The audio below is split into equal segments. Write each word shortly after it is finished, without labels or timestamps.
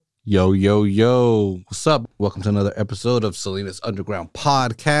Yo, yo, yo. What's up? Welcome to another episode of Salinas Underground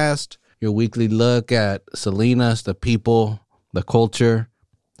Podcast, your weekly look at Salinas, the people, the culture,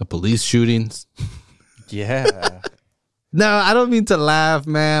 the police shootings. Yeah. No, I don't mean to laugh,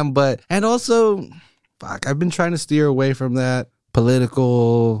 man, and also, I've been trying to steer away from that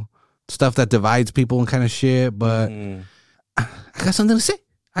political stuff that divides people and kind of shit, but I got something to say.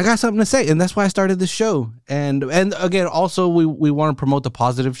 And that's why I started this show. And again, also we want to promote the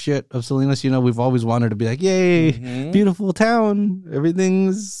positive shit of Salinas. You know, we've always wanted to be like, yay, beautiful town,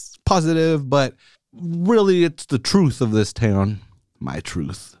 everything's positive, but really it's the truth of this town. My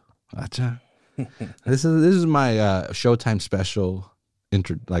truth. Gotcha. This is my Showtime special.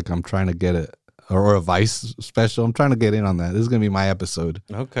 I'm trying to get it, or a Vice special. I'm trying to get in on that. This is gonna be my episode.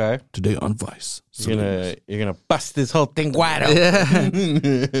 Okay. Today on Vice. You're gonna bust this whole thing wide open.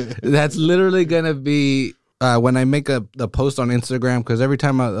 Yeah. That's literally gonna be when I make a post on Instagram, because every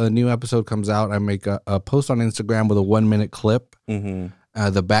time a new episode comes out, I make a post on Instagram with a 1-minute clip. Mm-hmm.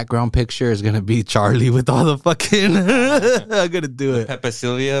 The background picture is gonna be Charlie with all the fucking. I'm gonna do it. Pepe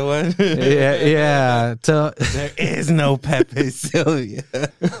Sylvia one. yeah. So there is no Pepe Sylvia.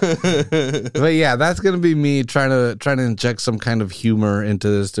 But yeah, that's gonna be me trying to inject some kind of humor into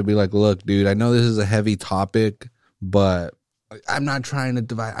this to be like, look, dude, I know this is a heavy topic, but I'm not trying to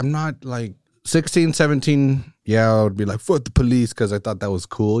divide. I'm not like 16, 17. Yeah, I would be like, fuck the police, because I thought that was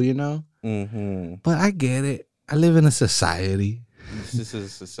cool, you know. Mm-hmm. But I get it. I live in a society. This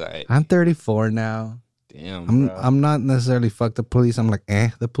is society. I'm 34 now. Damn, I'm not necessarily fuck the police. I'm like,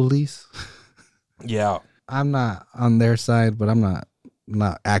 the police. Yeah. I'm not on their side, but I'm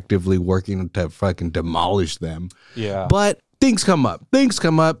not actively working to fucking demolish them. Yeah. But things come up.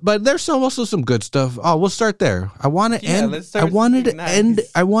 But there's also some good stuff. Oh, we'll start there. I want to end. I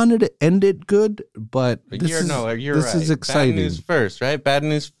wanted to end it good, but you're this right. is exciting. Bad news first, right? Bad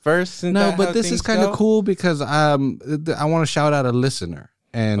news first. No, but this is kind of cool because I want to shout out a lisuner.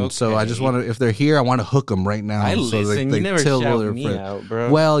 And so I just want to, if they're here, I want to hook them right now. I so listen. They you never tell shout their me friend. out, bro.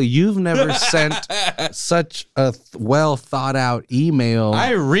 Well, you've never sent such a well thought out email. I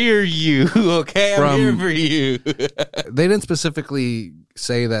rear you, okay? I'm here for you. They didn't specifically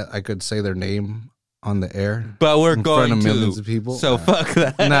say that I could say their name on the air, but we're in going front of to millions of people. So fuck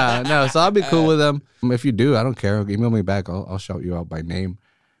that. No. So I'll be cool with them. If you do, I don't care. Email me back. I'll shout you out by name.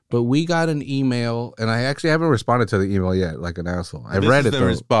 But we got an email, and I actually haven't responded to the email yet, like an asshole. I read it though.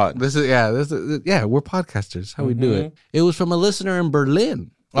 Response. This is we're podcasters. How we do it. It was from a listener in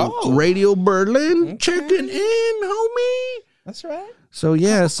Berlin. Oh, Radio Berlin, checking in, homie. That's right. So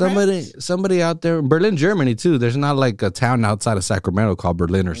yeah, somebody out there in Berlin, Germany too. There's not like a town outside of Sacramento called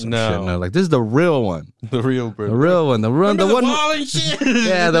Berlin or some shit. No, like this is the real one. The real Berlin. The real one. The one. And shit.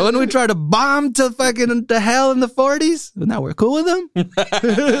 Yeah, the one we tried to bomb to fucking to hell in the 40s. Now we're cool with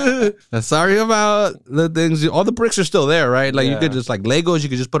them. Sorry about the things. All the bricks are still there, right? Like you could just like Legos, you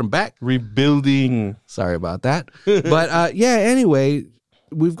could just put them back. Rebuilding. Sorry about that. But yeah. Anyway,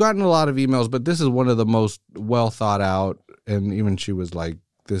 we've gotten a lot of emails, but this is one of the most well thought out. And even she was like,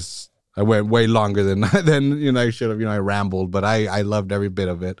 "This." I went way longer than I should have. I rambled, but I loved every bit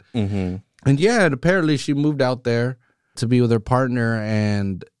of it. Mm-hmm. And yeah, and apparently she moved out there to be with her partner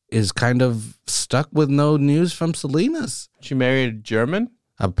and is kind of stuck with no news from Salinas. She married a German?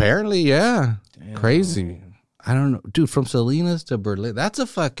 Apparently, yeah. Damn. Crazy. I don't know, dude. From Salinas to Berlin, that's a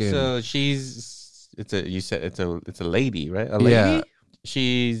fucking. So you said it's a lady, right? A lady. Yeah.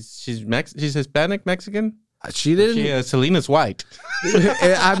 She's Hispanic Mexican. She didn't. Selena's white.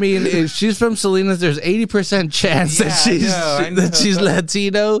 I mean, if she's from Salinas, there's 80% chance that she's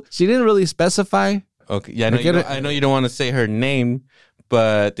Latino. She didn't really specify. Okay, yeah, I know you don't want to say her name,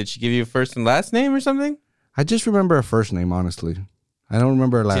 but did she give you a first and last name or something? I just remember her first name, honestly. I don't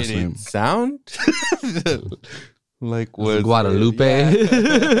remember her last name. Did it sound like was Guadalupe?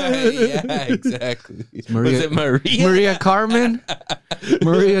 Yeah, exactly. Was it Maria? Maria Carmen?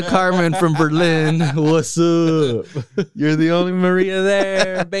 Maria Carmen from Berlin. What's up? You're the only Maria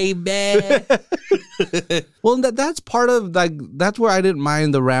there, baby. Well, that's part of, like, that's where I didn't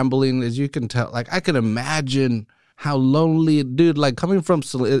mind the rambling, as you can tell. Like, I can imagine how lonely, dude, like, coming from,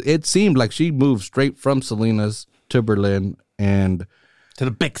 it seemed like she moved straight from Salinas to Berlin and to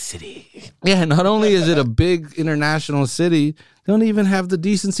the big city. Yeah, not only is it a big international city, they don't even have the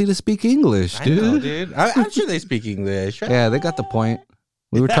decency to speak English, dude. I know, dude. I'm sure they speak English. Yeah, they got the point.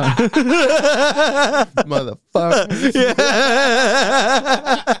 We were talking. Motherfucker.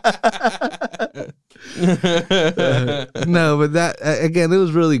 No, but that, again, it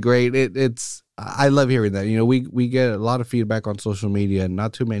was really great. I love hearing that. We get a lot of feedback on social media and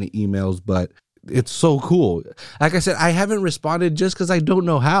not too many emails, but it's so cool. Like I said, I haven't responded just because I don't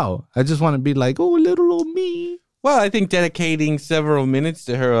know how. I just want to be like, oh, little old me. Well, I think dedicating several minutes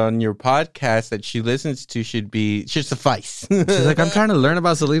to her on your podcast that she listens to should suffice. She's like, I'm trying to learn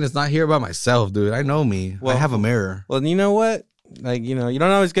about Selena. It's not hear about myself, dude. I know me. I have a mirror. Well, you know what? Like, you don't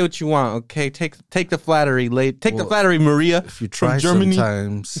always get what you want. Okay, take the flattery, the flattery, Maria. If you try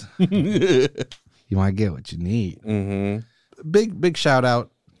sometimes, you might get what you need. Mm-hmm. Big shout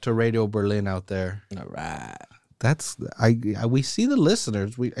out to Radio Berlin out there. All right. That's we see the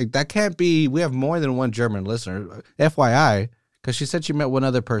listeners. That can't be. We have more than one German listener. FYI, because she said she met one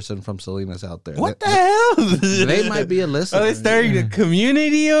other person from Selena's out there. What the hell? They might be a listener. Are they starting a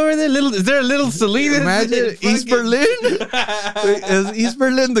community over there? Is there a little Selena? Imagine East Berlin. Is East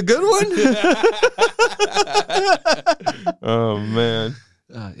Berlin the good one? Oh man,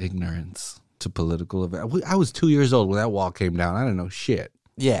 ignorance to political events. I was 2 years old when that wall came down. I didn't know shit.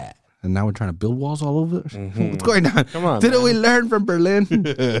 Yeah. And now we're trying to build walls all over. Mm-hmm. What's going on? Come on, Didn't we learn from Berlin?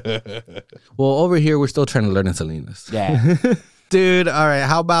 Well, over here, we're still trying to learn in Selena's. Yeah. Dude, all right.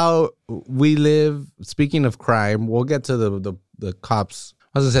 How about we live, speaking of crime, we'll get to the cops.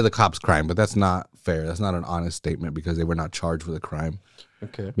 I was going to say the cops' crime, but that's not fair. That's not an honest statement because they were not charged with a crime.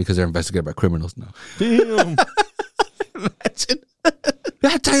 Okay. Because they're investigated by criminals now. Damn. Imagine.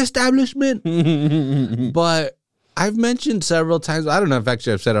 Anti-establishment. But I've mentioned several times, I don't know if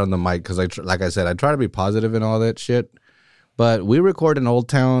actually I've said it on the mic because like I said, I try to be positive and all that shit. But we record in Old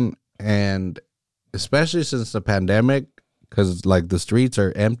Town, and especially since the pandemic, because like the streets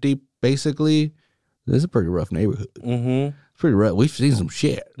are empty, basically, this is a pretty rough neighborhood. Mm-hmm. It's pretty rough. We've seen some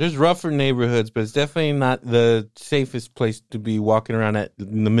shit. There's rougher neighborhoods, but it's definitely not the safest place to be walking around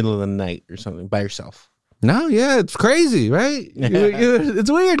in the middle of the night or something by yourself. No, yeah, it's crazy, right? It's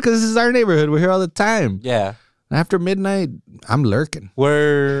weird because this is our neighborhood. We're here all the time. Yeah. After midnight, I'm lurking.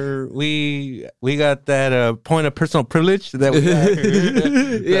 We got that point of personal privilege that we are.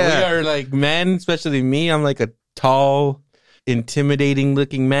 Yeah, we are like men, especially me. I'm like a tall, intimidating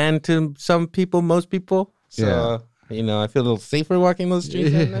looking man to some people, most people. So I feel a little safer walking those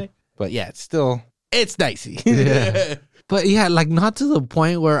streets at night. But yeah, it's dicey. Yeah. But yeah, like not to the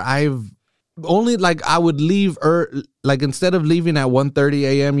point where I've only like I would leave like instead of leaving at 1:30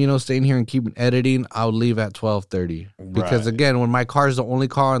 a.m., staying here and keeping editing, I would leave at 12:30. Because again, when my car is the only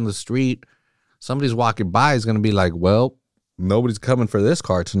car on the street, somebody's walking by is going to be like, well, nobody's coming for this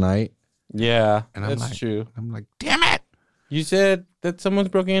car tonight. Yeah, and that's true. I'm like, damn it. You said that someone's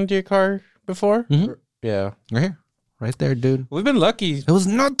broken into your car before? Mm-hmm. Yeah. Right here. Right there, dude. We've been lucky. There was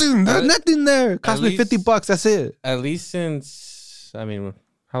nothing there. It cost me $50. That's it. At least since,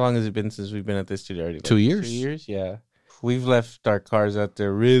 how long has it been since we've been at this studio already? Like 2 years. 2 years, yeah. We've left our cars out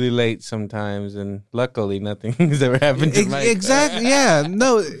there really late sometimes, and luckily nothing has ever happened to Mike. Exactly, yeah.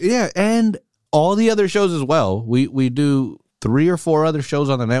 No, yeah. And all the other shows as well. We do 3 or 4 other shows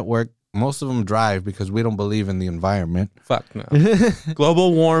on the network. Most of them drive because we don't believe in the environment. Fuck no.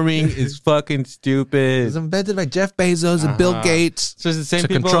 Global warming is fucking stupid. It's invented by Jeff Bezos and Bill Gates so it's the same to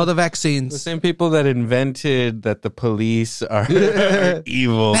people, control the vaccines. The same people that invented that the police are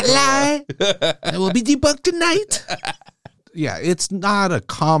evil. That lie. It will be debunked tonight. Yeah, it's not a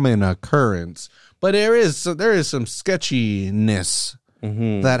common occurrence, but there is some sketchiness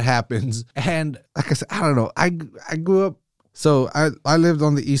that happens. And like I said, I don't know. I grew up. So I lived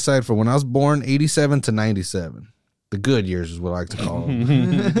on the east side from when I was born, 87 to 97. The good years is what I like to call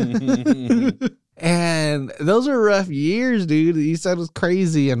them. And those are rough years, dude. The east side was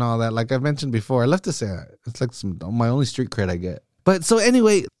crazy and all that. Like I mentioned before, I love to say that. It's like my only street cred I get. But so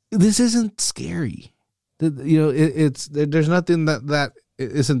anyway, this isn't scary. There's nothing that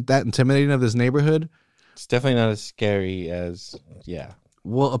isn't that intimidating of this neighborhood. It's definitely not as scary as, yeah.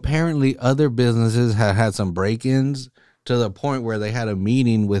 Well, apparently other businesses have had some break-ins to the point where they had a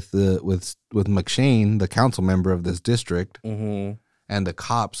meeting with McShane, the council member of this district, and the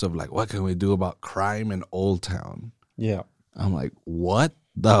cops of like, what can we do about crime in Old Town? Yeah. I'm like, what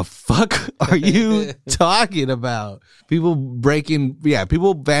the fuck are you talking about? People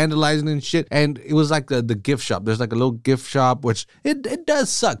vandalizing and shit. And it was like the gift shop. There's like a little gift shop, which it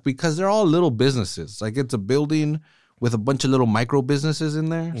does suck because they're all little businesses. Like it's a building with a bunch of little micro businesses in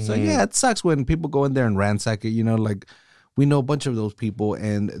there. So yeah, it sucks when people go in there and ransack it, like we know a bunch of those people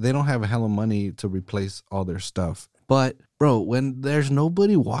and they don't have a hell of money to replace all their stuff. But bro, when there's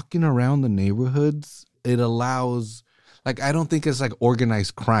nobody walking around the neighborhoods, it allows, like, I don't think it's like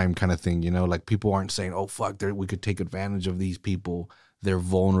organized crime kind of thing, like people aren't saying, oh fuck, we could take advantage of these people. They're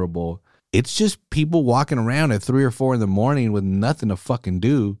vulnerable. It's just people walking around at 3 or 4 in the morning with nothing to fucking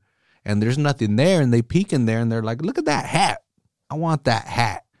do. And there's nothing there, and they peek in there, and they're like, look at that hat. I want that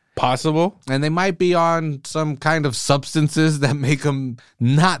hat. Possible. And they might be on some kind of substances that make them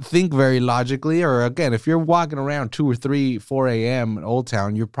not think very logically. Or again, if you're walking around 2 or 3, 4 a.m. in Old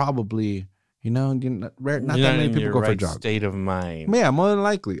Town, you're probably, not that many people go for a jog. State of mind. Yeah, more than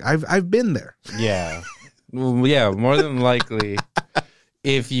likely. I've been there. Yeah. Well, yeah, more than likely.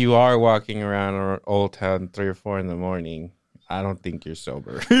 If you are walking around Old Town 3 or 4 in the morning, I don't think you're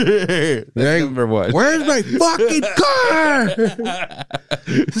sober. That's number one. Where's my fucking car?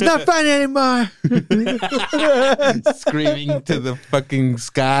 It's not fun anymore. Screaming to the fucking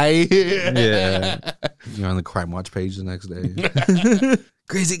sky. Yeah. You're on the Crime Watch page the next day.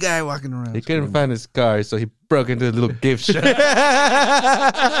 Crazy guy walking around. He couldn't find his car, so he broke into a little gift shop.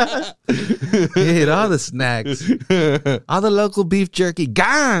 He hit all the snacks. All the local beef jerky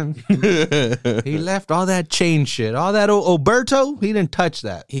gone. He left all that chain shit. All that Oberto, he didn't touch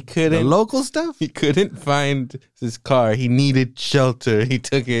that. He couldn't. The local stuff? He couldn't find his car. He needed shelter. He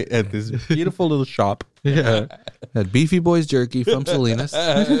took it at this beautiful little shop. Yeah. That Beefy Boys jerky from Salinas.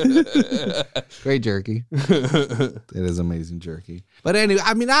 Great jerky. It is amazing jerky. But anyway,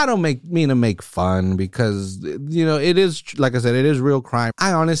 I mean, I don't mean to make fun because, it is, like I said, it is real crime.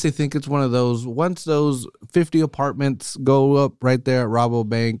 I honestly think it's one of those, once those 50 apartments go up right there at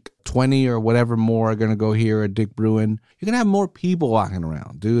Rabobank, 20 or whatever more are going to go here at Dick Bruin, you're going to have more people walking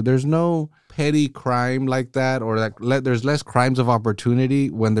around, dude. There's no petty crime like that, or there's less crimes of opportunity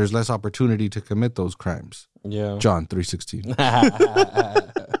when there's less opportunity to commit those crimes. Yeah. John 3:16.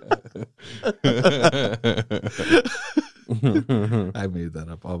 I made that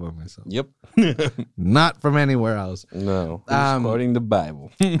up all by myself. Yep. Not from anywhere else. No. Quoting the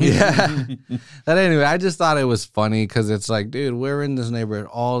Bible. Yeah. But anyway, I just thought it was funny because it's like, dude, we're in this neighborhood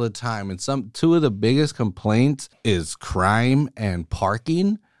all the time. And two of the biggest complaints is crime and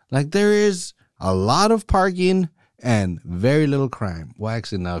parking. Like, there is a lot of parking and very little crime. Well,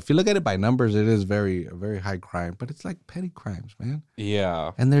 actually, no. If you look at it by numbers, it is very high crime. But it's like petty crimes, man.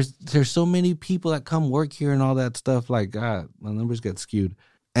 Yeah. And there's so many people that come work here and all that stuff. Like, God, the numbers get skewed.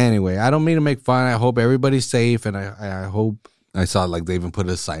 Anyway, I don't mean to make fun. I hope everybody's safe. And I hope, I saw like they even put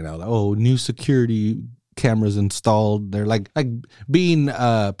a sign out. Oh, new security cameras installed. They're like being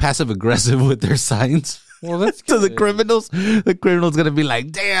passive aggressive with their signs. Well, that's to the criminals. The criminals gonna be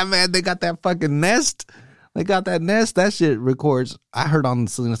like, damn, man, they got that fucking Nest. They got that Nest. That shit records. I heard on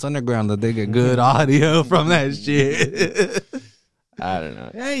Salinas Underground that they get good audio from that shit. I don't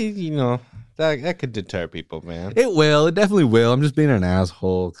know. Hey, that could deter people, man. It will. It definitely will. I'm just being an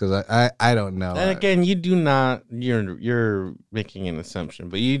asshole because I don't know. And again, you do not. You're making an assumption,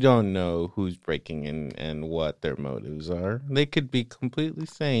 but you don't know who's breaking in and what their motives are. They could be completely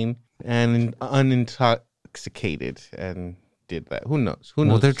sane and unintoxicated and did that. Who knows?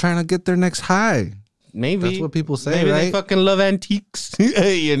 Well, they're trying to get their next high. Maybe that's what people say. Maybe right? They fucking love antiques.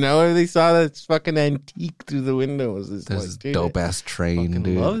 They saw that fucking antique through the window. There's this dope ass train,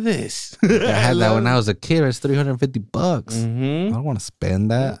 dude. Love this. I had that when I was a kid. It's $350. Mm-hmm. I don't want to spend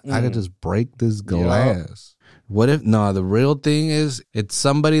that. I could just break this glass. Yep. What if the real thing is it's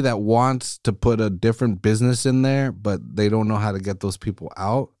somebody that wants to put a different business in there, but they don't know how to get those people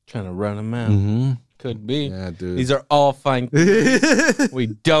out. Trying to run them out. Mm-hmm. Could be. Yeah, dude. These are all fine. We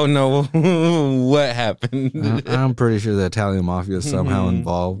don't know what happened. I'm pretty sure the Italian mafia is somehow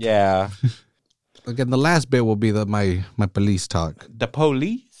involved. Yeah. Again, the last bit will be my police talk. The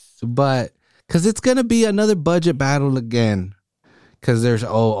police? But, because it's going to be another budget battle again. Because there's,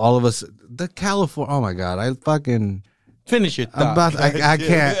 all of us, the California, oh my God, I fucking... Finish your thought. I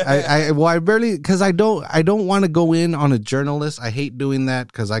can't. I barely, because I don't want to go in on a journalist. I hate doing that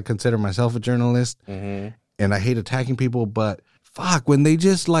because I consider myself a journalist, and I hate attacking people. But fuck, when they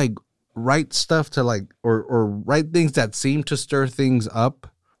just like write stuff to like or write things that seem to stir things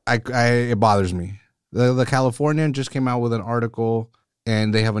up, it bothers me. The Californian just came out with an article,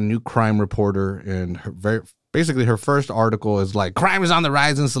 and they have a new crime reporter, and basically her first article is like, crime is on the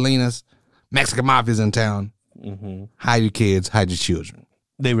rise in Salinas, Mexican mafia's in town. Mm-hmm. Hide your kids, hide your children.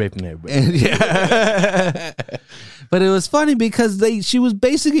 They raping everybody. Yeah. But it was funny because she was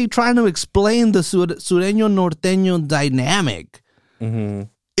basically trying to explain the Sureño Norteño dynamic in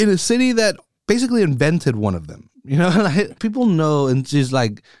a city that basically invented one of them. Like, people know, and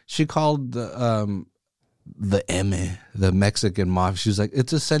she called the M, the Mexican mafia. She was like,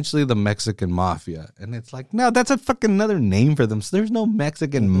 it's essentially the Mexican mafia. And it's like, no, that's a fucking another name for them. So there's no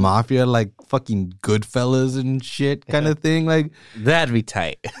Mexican mafia like fucking Goodfellas and shit kind of thing. Like, that'd be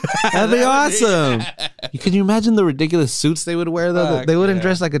tight. That'd be awesome. Can you imagine the ridiculous suits they would wear though? They wouldn't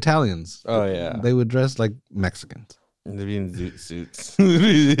dress like Italians. Oh yeah. They would dress like Mexicans. They're being zoot suits.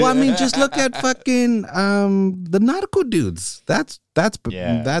 Well, I mean, just look at fucking the nautical dudes. That's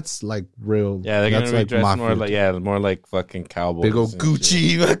like real. Yeah, they're gonna be dressed more like fucking cowboys. Big old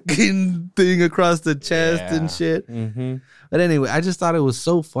Gucci fucking thing across the chest and shit. Mm-hmm. But anyway, I just thought it was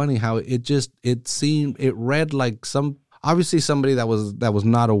so funny how it read like obviously somebody that was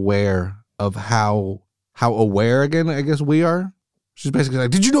not aware of how aware again, I guess we are. She's basically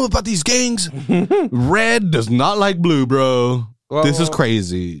like, did you know about these gangs? Red does not like blue, bro. Well, this is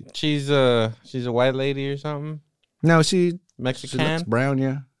crazy. She's a white lady or something? No, she Mexican? She looks brown,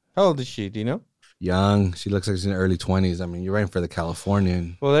 yeah. How old is she? Do you know? Young. She looks like she's in her early 20s. I mean, you're writing for the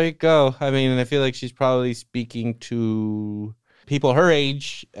Californian. Well, there you go. I mean, I feel like she's probably speaking to people her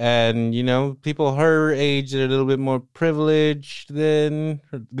age, and people her age are a little bit more privileged than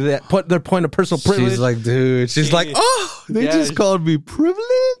that. Put their point of personal privilege. She's like, dude. She's like, oh, they just called me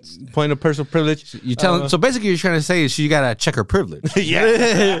privileged. Point of personal privilege. You tell so basically, you're trying to say is she got to check her privilege.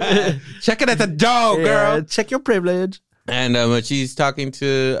 Yeah, check it at the door, girl. Check your privilege. And she's talking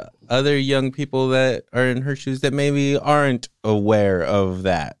to other young people that are in her shoes that maybe aren't aware of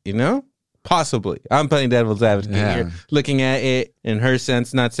that. Possibly. I'm playing devil's advocate here, looking at it in her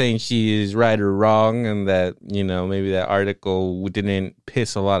sense, not saying she is right or wrong, and that, maybe that article didn't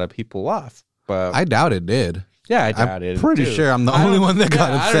piss a lot of people off. But I doubt it did. Yeah, I doubt it. I'm pretty sure I'm the only one that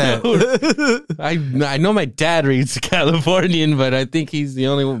got upset. I know my dad reads Californian, but I think he's the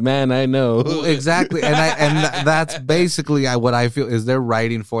only man I know. Well, exactly. And that's basically what I feel is they're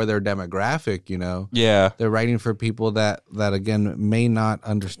writing for their demographic, Yeah. They're writing for people that again may not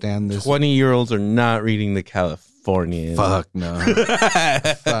understand this. 20-year-olds are not reading the Californian. Fuck no.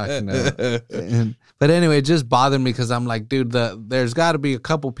 Fuck no. But anyway, it just bothered me because I'm like, dude, there's got to be a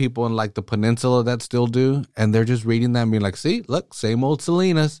couple people in like the peninsula that still do, and they're just reading that and being like, see, look, same old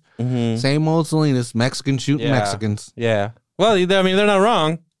Salinas, same old Salinas, Mexicans shooting Mexicans. Yeah. Well, they're not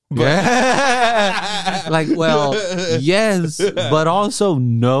wrong. Yeah. Like, well, yes, but also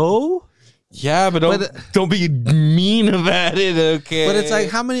no. Yeah, but don't be mean about it, okay? But it's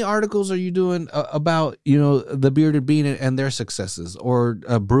like, how many articles are you doing about, the Bearded Bean and their successes, or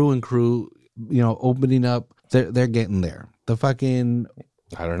a Brewing Crew, opening up? They're getting there. The fucking,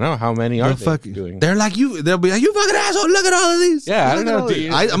 I don't know how many are they doing. They're like you. They'll be like, you fucking asshole. Look at all of these. Yeah, I don't know.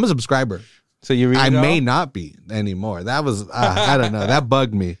 I'm a subscriber. So you read I may not be anymore. That was I don't know. That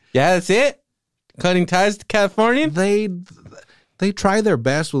bugged me. Yeah, that's it. Cutting ties to California. They try their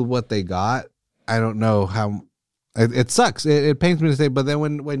best with what they got. I don't know how. It sucks. It pains me to say, but then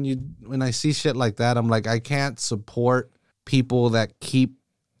when I see shit like that, I'm like, I can't support people that keep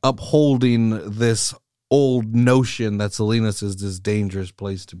upholding this old notion that Salinas is this dangerous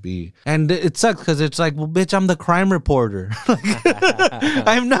place to be. And it sucks because it's like, well, bitch, I'm the crime reporter.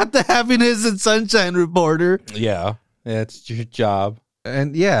 I'm not the happiness and sunshine reporter. Yeah, it's your job.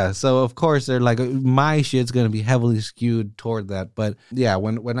 And yeah, so of course they're like, my shit's gonna be heavily skewed toward that. But yeah,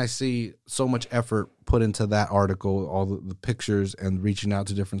 when I see so much effort put into that article, all the pictures and reaching out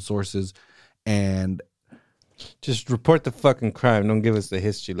to different sources, and just report the fucking crime. Don't give us the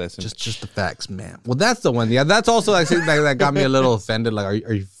history lesson. Just the facts, man. Well, that's the one. Yeah, that's also like that got me a little offended. Like,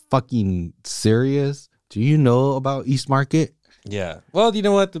 are you fucking serious? Do you know about East Market? Yeah. Well, you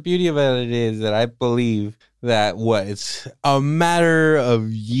know what? The beauty about it is that I believe that it's a matter of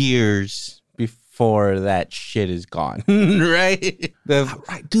years before that shit is gone, right? Right.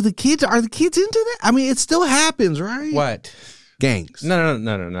 Are the kids into that? I mean, it still happens, right? What? Gangs. No,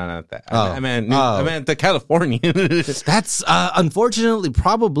 not that. Oh. I meant the Californian. That's unfortunately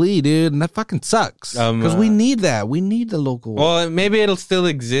probably, dude, and that fucking sucks because we need that. We need the local. Well, maybe it'll still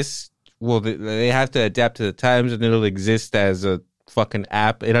exist. Well, they have to adapt to the times, and it'll exist as a fucking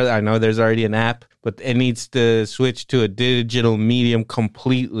app. I know there's already an app, but it needs to switch to a digital medium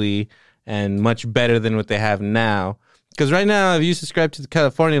completely and much better than what they have now. Because right now, if you subscribe to the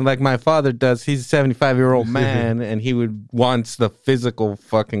Californian like my father does, he's a 75-year-old man, and he wants the physical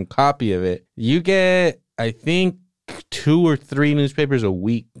fucking copy of it. You get, I think, 2 or 3 newspapers a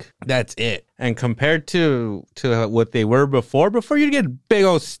week. That's it. And compared to what they were before you get a big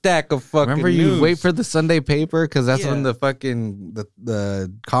old stack of fucking Remember news. You wait for the Sunday paper because that's when the fucking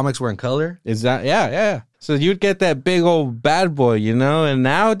the comics were in color. Is that yeah. So you'd get that big old bad boy, and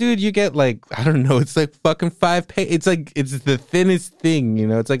now, dude, you get like, I don't know, it's like fucking 5 pages. It's like, it's the thinnest thing,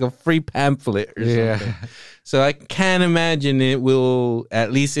 it's like a free pamphlet or something. So I can't imagine it will,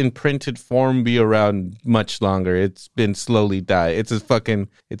 at least in printed form, be around much longer. It's been slowly died. It's a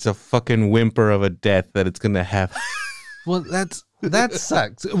fucking whimper of a death that it's gonna have. Well, that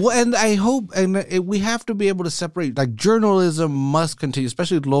sucks. Well, and I hope, we have to be able to separate. Like, journalism must continue,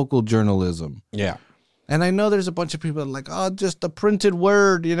 especially local journalism. Yeah. And I know there's a bunch of people that are like, oh, just a printed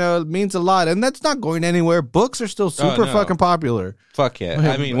word, you know, it means a lot. And that's not going anywhere. Books are still super fucking popular. Fuck yeah.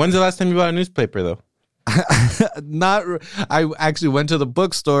 I mean, when's the last time you bought a newspaper, though? I actually went to the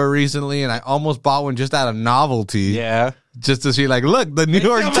bookstore recently and I almost bought one just out of novelty. Yeah. Just to see, like, look, the New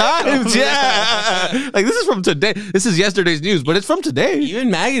York Times. Yeah. Like, this is from today. This is yesterday's news, but it's from today.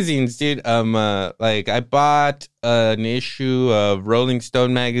 Even magazines, dude. Like, I bought an issue of Rolling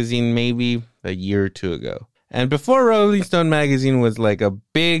Stone magazine maybe a year or two ago. And before Rolling Stone magazine was like a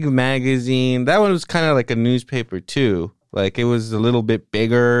big magazine, that one was kind of like a newspaper too. Like, it was a little bit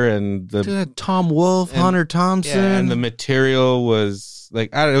bigger, and Tom Wolfe, Hunter Thompson, and the material was like,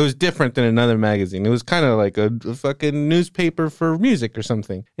 it was different than another magazine. It was kind of like a fucking newspaper for music or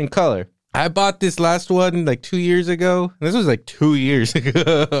something in color. I bought this last one like 2 years ago. This was like 2 years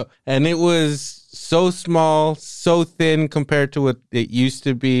ago, and it was so small, so thin compared to what it used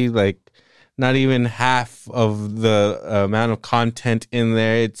to be. Like, not even half of the amount of content in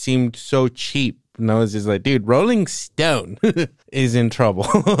there. It seemed so cheap. And I was just like, dude, Rolling Stone is in trouble.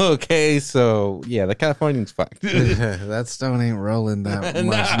 Okay, so yeah, the Californian's fucked. That stone ain't rolling that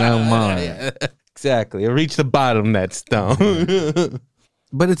much no more. Exactly. It reached the bottom, that stone.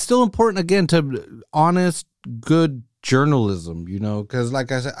 But it's still important, again, to honest, good journalism, you know, because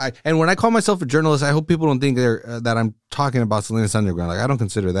like I said, and when I call myself a journalist, I hope people don't think that I'm talking about Salinas Underground. Like, I don't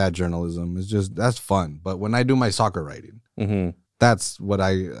consider that journalism. It's just, that's fun. But when I do my soccer writing, that's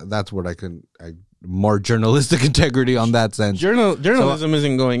more journalistic integrity on that sense. Journalism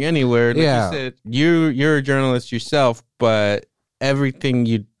isn't going anywhere. Like you said, you're a journalist yourself, but everything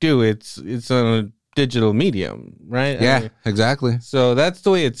you do, it's on a digital medium, right? Yeah, exactly. So that's the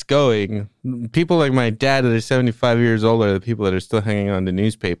way it's going. People like my dad that are 75 years old are the people that are still hanging on to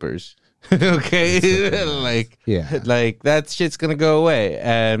newspapers. Okay? Like that shit's gonna go away,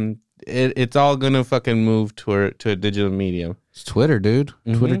 and it's all gonna fucking move to a digital medium. It's Twitter, dude.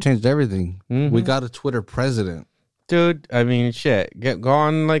 Twitter changed everything. We got a Twitter president. Dude, I mean, shit. Go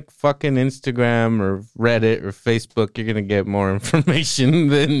on like fucking Instagram or Reddit or Facebook. You're gonna get more information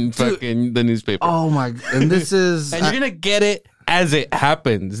than fucking the newspaper. Oh my! And this is, and you're gonna get it as it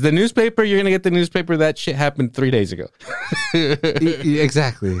happens. The newspaper, you're gonna get the newspaper. That shit happened 3 days ago.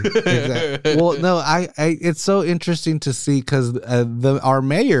 Exactly. Well, no, it's so interesting to see because our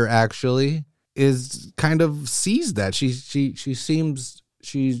mayor actually is kind of sees that she seems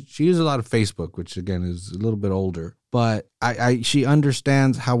she uses a lot of Facebook, which again is a little bit older, but she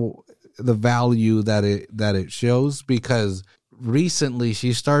understands how the value that it shows, because recently she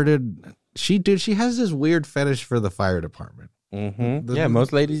has this weird fetish for the fire department.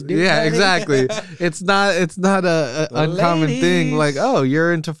 Most ladies do. Yeah, exactly. It's not a uncommon thing. Like, oh,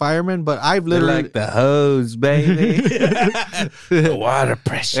 you're into firemen, but I've literally, they're like the hose, baby. The water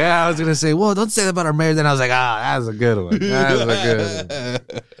pressure. Yeah, I was gonna say, well, don't say that about our mayor. Then I was like, that's a good one. That's a good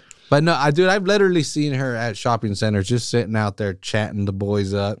one. But no, I've literally seen her at shopping centers just sitting out there chatting the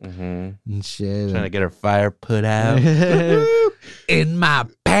boys up and shit, trying to get her fire put out in my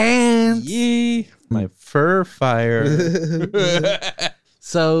pants. Yeah. My fur fire.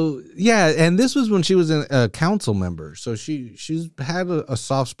 So yeah, and this was when she was a council member. So she's had a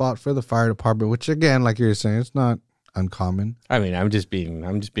soft spot for the fire department, which again, like you're saying, it's not uncommon. I mean, I'm just being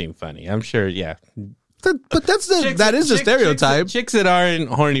funny. I'm sure, yeah. But that is a stereotype. Chicks that aren't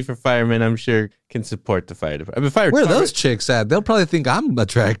horny for firemen, I'm sure, can support the fire department. Where are those chicks at? They'll probably think I'm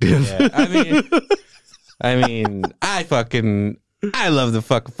attractive. Yeah, I love the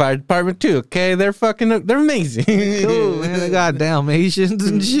fucking fire department too, okay? They're amazing. Cool, man. They got Dalmatians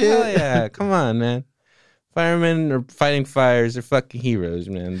and shit. Hell yeah. Come on, man. Firemen are fighting fires. They're fucking heroes,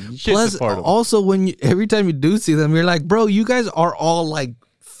 man. You should support them. Also, every time you do see them, you're like, bro, you guys are all like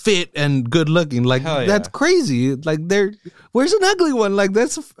fit and good looking. Like, that's crazy. Like, where's an ugly one? Like,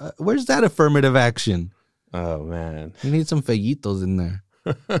 where's that affirmative action? Oh, man. You need some fellitos in there.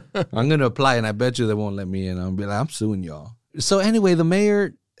 I'm going to apply, and I bet you they won't let me in. I'll be like, I'm suing y'all. So anyway, the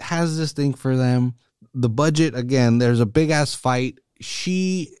mayor has this thing for them. The budget, again, there's a big ass fight.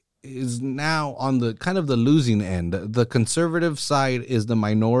 She is now on the kind of the losing end. The conservative side is the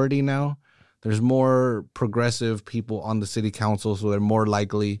minority now. There's more progressive people on the city council, so they're more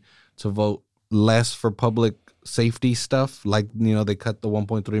likely to vote less for public safety stuff. Like, you know, they cut the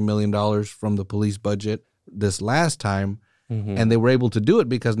 $1.3 million from the police budget this last time. And they were able to do it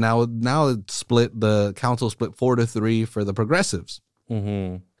because now it's split. The council split 4-3 for the progressives.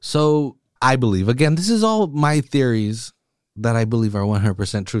 So I believe, again, this is all my theories that I believe are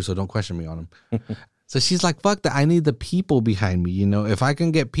 100% true. So don't question me on them. So she's like, fuck that. I need the people behind me. You know, if I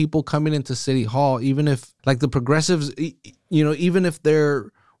can get people coming into City Hall, even if like the progressives, you know, even if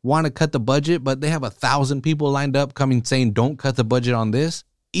they're want to cut the budget, but they have 1,000 people lined up coming saying, don't cut the budget on this,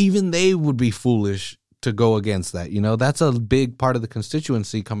 even they would be foolish to go against that. That's a big part of the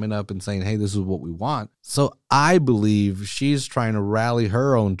constituency coming up and saying, hey, this is what we want. So I believe she's trying to rally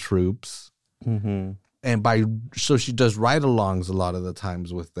her own troops. Mm-hmm. And so she does ride-alongs a lot of the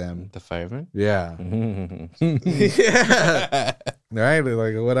times with them. The firemen? Yeah. Yeah. Right?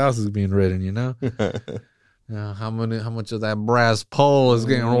 Like, what else is being ridden, how much of that brass pole is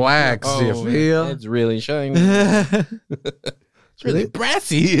getting waxed, you feel? It's really shiny. It's really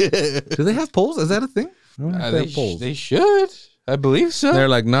brassy. Do they have poles? Is that a thing? I don't know if they have poles. They should. I believe so. They're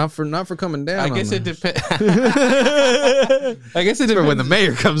like, not for coming down. I guess it depends. I guess it for depends when the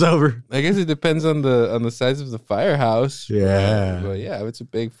mayor comes over. I guess it depends on the size of the firehouse. Yeah. But yeah, if it's a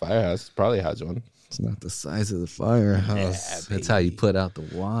big firehouse, it probably has one. It's not the size of the firehouse. Yeah, that's how you put out the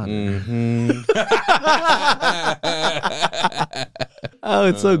water. Mm-hmm. Oh,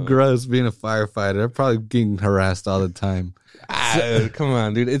 it's so gross being a firefighter. They're probably getting harassed all the time. Come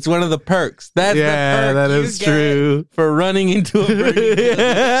on, dude. It's one of the perks. That's the perk that is true. For running into a burning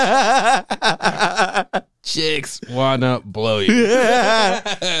building. Chicks wanna blow you.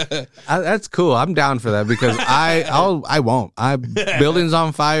 That's cool. I'm down for that because I won't. Buildings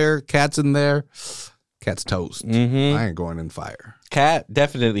on fire, cats in there, cat's toast. Mm-hmm. I ain't going in fire. Cat,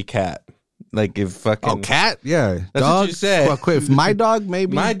 definitely cat. Like if fucking cat, yeah. That's dog, what you said. Well, quick, if my dog,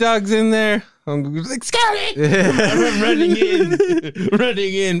 maybe my dog's in there. I'm like, Scotty! I'm running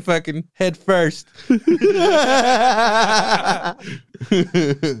in, fucking head first.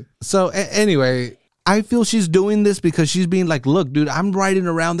 So anyway, I feel she's doing this because she's being like, look, dude, I'm riding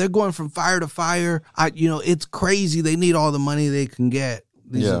around. They're going from fire to fire. It's crazy. They need all the money they can get.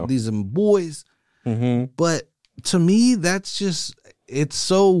 These are boys. Mm-hmm. But to me, it's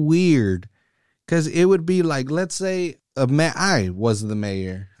so weird because it would be like, let's say I was the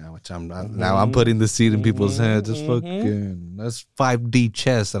mayor, which I'm not. Now I'm putting the seat in people's heads. It's fucking, that's 5D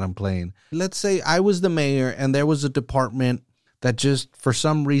chess that I'm playing. Let's say I was the mayor and there was a department that just for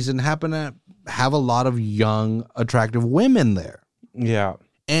some reason happened to have a lot of young, attractive women there. Yeah.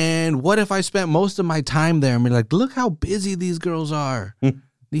 And what if I spent most of my time there and be like, look how busy these girls are.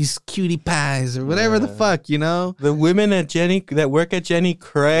 These cutie pies or whatever the fuck, The women that work at Jenny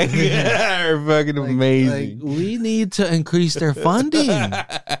Craig are fucking amazing. We need to increase their funding.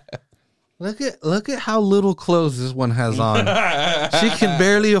 Look at how little clothes this one has on. She can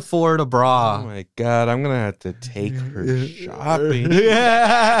barely afford a bra. Oh my God, I'm going to have to take her shopping.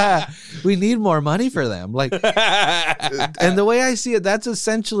 Yeah. We need more money for them. Like, and the way I see it, that's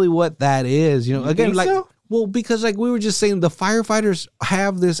essentially what that is. Again, like, so? Well, because like we were just saying, the firefighters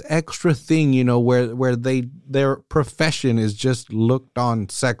have this extra thing, where their profession is just looked on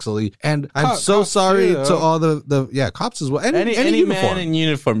sexily. And I'm so sorry to all the cops as well. Any man in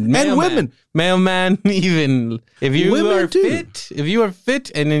uniform. And women. Mailman, even. If you are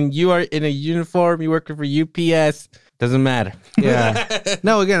fit and then you are in a uniform, you're working for UPS, doesn't matter. Yeah.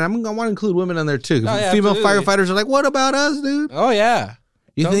 No, again, I want to include women on there too. Female firefighters are like, what about us, dude? Oh, yeah.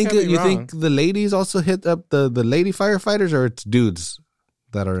 You think the ladies also hit up the lady firefighters, or it's dudes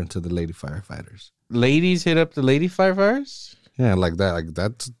that are into the lady firefighters? Ladies hit up the lady firefighters? Yeah, like that. Like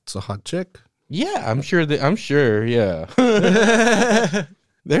that's a hot chick. Yeah, I'm sure. Yeah.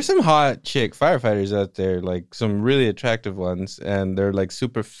 There's some hot chick firefighters out there, like some really attractive ones, and they're like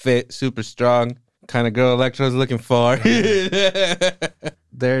super fit, super strong, kind of girl Electra's looking for.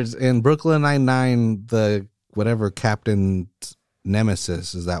 There's in Brooklyn Nine-Nine, the whatever captain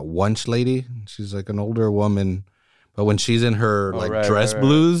nemesis is that Wunsch lady. She's like an older woman, but when she's in her dress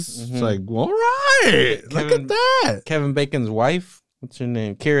blues, it's like, all right, look at that. Kevin Bacon's wife, what's her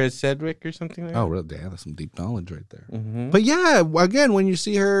name? Kira Sedgwick or something like that? Oh, really? Yeah, that's some deep knowledge right there. Mm-hmm. But yeah, again, when you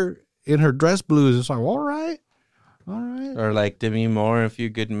see her in her dress blues, it's like, all right. Or like Demi Moore, A Few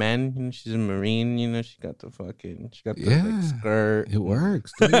Good Men. She's a Marine, she got the like, skirt. It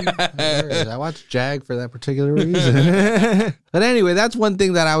works, dude. It works. I watched Jag for that particular reason. But anyway, that's one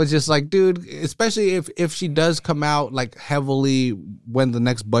thing that I was just like, dude, especially if she does come out like heavily when the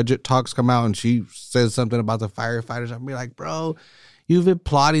next budget talks come out and she says something about the firefighters, I'll be like, bro, you've been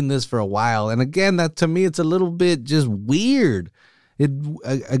plotting this for a while. And again, that to me, it's a little bit just weird.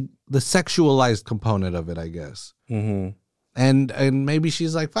 The sexualized component of it, I guess. Mm-hmm. And maybe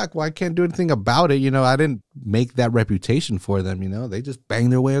she's like, fuck, well, I can't do anything about it. I didn't make that reputation for them. They just bang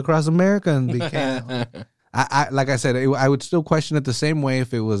their way across America and became. I like I said, I would still question it the same way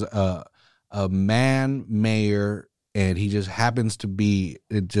if it was a man mayor and he just happens to be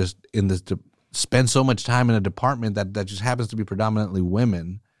spend so much time in a department that just happens to be predominantly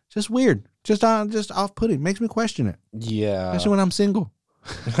women. Just weird. Just off-putting. Makes me question it. Yeah. Especially when I'm single.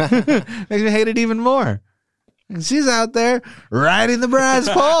 Makes me hate it even more. She's out there riding the brass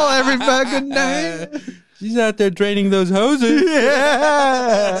pole every fucking night. She's out there draining those hoses.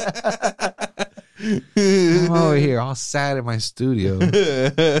 Yeah. I'm over here all sad in my studio.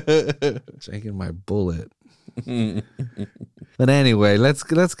 Taking my bullet. But anyway, let's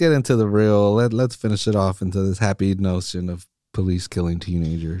get into the real. Let's finish it off into this happy notion of police killing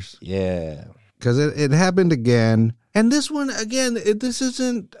teenagers. Yeah. Because it happened again. And this one, again, this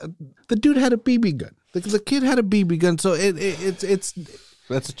isn't... the dude had a BB gun. The kid had a BB gun, so it's...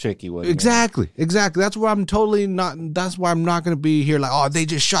 That's a tricky one. Exactly. That's where I'm totally not... That's why I'm not going to be here like, oh, they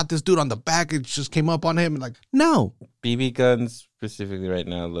just shot this dude on the back. It just came up on him. Like, no. BB guns specifically right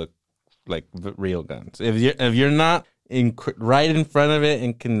now look like real guns. If you're not right in front of it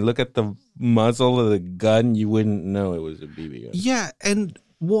and can look at the muzzle of the gun, you wouldn't know it was a BB gun. Yeah, and...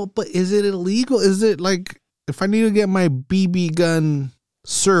 Well, but is it illegal? Is it like... If I need to get my BB gun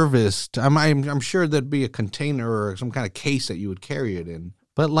serviced, I'm sure there'd be a container or some kind of case that you would carry it in.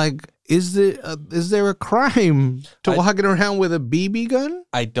 But like, is there a crime to walking around with a BB gun?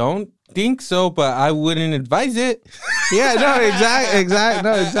 I don't think so, but I wouldn't advise it. Yeah, no,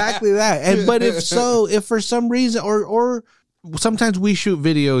 exactly that. And but if so, if for some reason or sometimes we shoot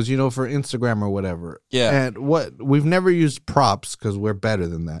videos, for Instagram or whatever. Yeah. And we've never used props because we're better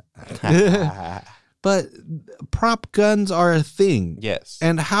than that. But prop guns are a thing. Yes.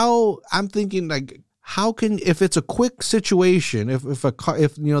 And I'm thinking like, how can, if it's a quick situation, if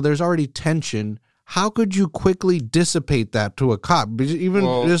there's already tension, how could you quickly dissipate that to a cop? Even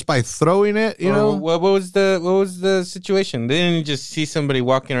just by throwing it, What was the situation? They didn't just see somebody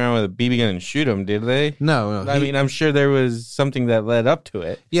walking around with a BB gun and shoot him, did they? No. I mean, I'm sure there was something that led up to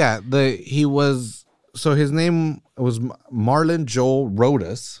it. Yeah, so his name was Marlon Joel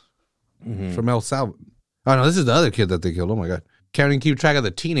Rodas from El Salvador. Oh no, this is the other kid that they killed. Oh my God. Can't even keep track of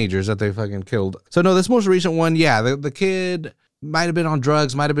the teenagers that they fucking killed. So no, this most recent one, yeah, the kid might have been on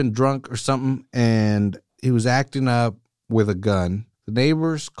drugs, might have been drunk or something, and he was acting up with a gun. The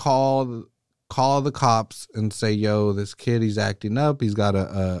neighbors call the cops and say, yo, this kid, he's acting up. He's got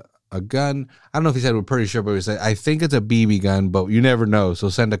a gun. I don't know if he said we're pretty sure, but he said, I think it's a BB gun, but you never know, so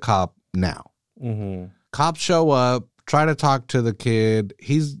send a cop now. Mm-hmm. Cops show up, try to talk to the kid.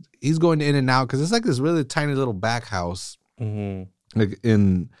 He's going in and out because it's like this really tiny little back house. Mm-hmm. Like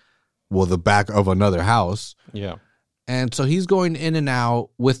in the back of another house. Yeah. And so he's going in and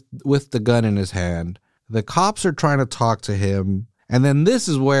out with the gun in his hand. The cops are trying to talk to him. And then this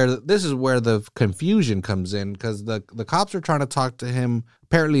is where the confusion comes in because the cops are trying to talk to him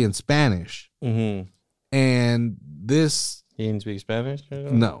apparently in Spanish. Mm-hmm. And this... He didn't speak Spanish?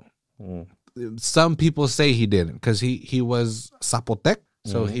 No. Mm. Some people say he didn't because he was Zapotec.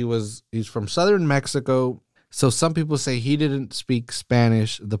 So he's from southern Mexico. So some people say he didn't speak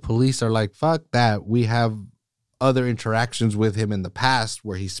Spanish. The police are like, fuck that. We have other interactions with him in the past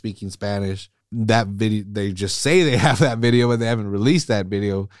where he's speaking Spanish. That video, they just say they have that video, but they haven't released that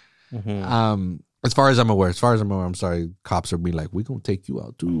video. Mm-hmm. As far as I'm aware, I'm sorry, cops are being like, we're going to take you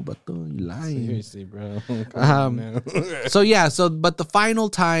out too, but you're lying. Seriously, bro. But the final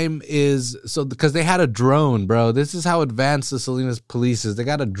time is, because they had a drone, bro. This is how advanced the Salinas police is. They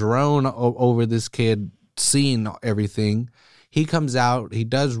got a drone over this kid seeing everything. He comes out, he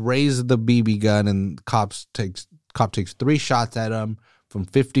does raise the BB gun, and cop takes 3 shots at him from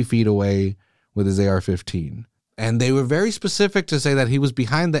 50 feet away with his AR-15. And they were very specific to say that he was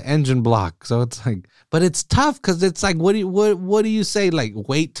behind the engine block. So it's like, but it's tough because it's like, what do you say? Like,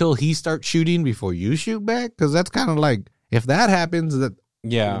 wait till he starts shooting before you shoot back? Because that's kind of like, if that happens, that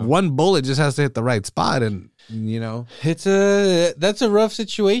one bullet just has to hit the right spot, and that's a rough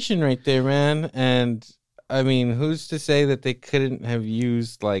situation right there, man. And I mean, who's to say that they couldn't have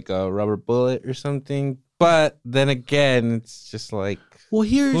used like a rubber bullet or something? But then again, it's just like, well,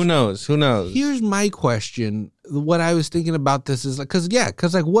 who knows? Here's my question. What I was thinking about this is like,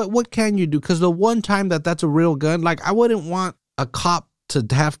 because what can you do? Because the one time that's a real gun, like I wouldn't want a cop to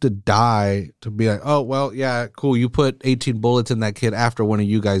have to die to be like, oh, well, yeah, cool. You put 18 bullets in that kid after one of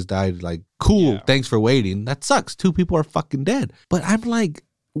you guys died. Like, cool. Yeah. Thanks for waiting. That sucks. 2 people are fucking dead. But I'm like,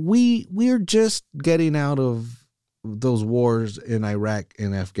 we're just getting out of those wars in Iraq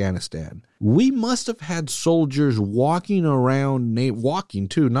and Afghanistan. We must have had soldiers walking around, walking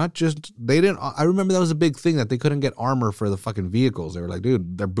too, not just, they didn't, I remember that was a big thing that they couldn't get armor for the fucking vehicles. They were like,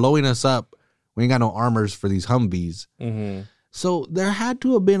 dude, they're blowing us up. We ain't got no armors for these Humvees. Mm-hmm. So there had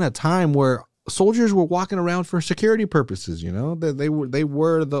to have been a time where soldiers were walking around for security purposes, they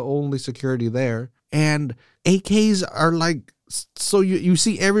were the only security there. And AKs are like, so you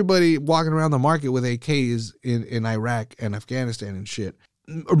see everybody walking around the market with AKs in Iraq and Afghanistan and shit.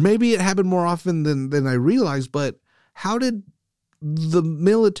 or maybe it happened more often than I realized, but how did the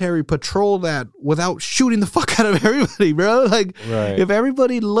military patrol that without shooting the fuck out of everybody, bro? Like, if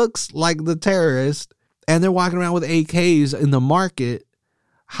everybody looks like the terrorist and they're walking around with AKs in the market,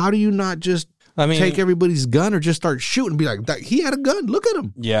 how do you not just take everybody's gun or just start shooting and be like, he had a gun, look at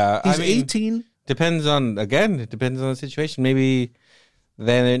him. Yeah. He's 18. It depends on the situation. Maybe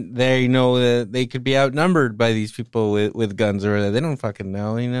then they know that they could be outnumbered by these people with guns, or they don't fucking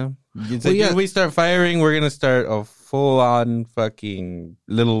know, you know? It's like, if we start firing, we're going to start a full-on fucking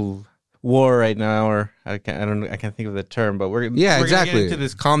little war right now, or I can't think of the term, but we're exactly going to get into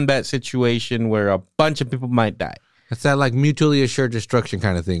this combat situation where a bunch of people might die. It's that like mutually assured destruction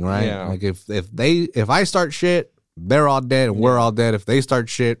kind of thing, right? Yeah. Like if I start shit, they're all dead and we're all dead. If they start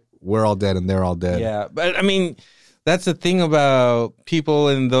shit, we're all dead and they're all dead. Yeah, but I mean, that's the thing about people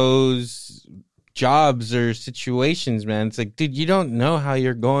in those jobs or situations, man. It's like, dude, you don't know how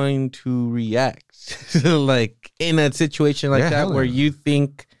you're going to react like in a situation like that where you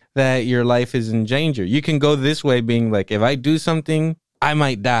think that your life is in danger. You can go this way being like, if I do something, I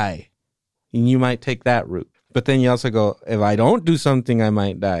might die. And you might take that route. But then you also go, if I don't do something, I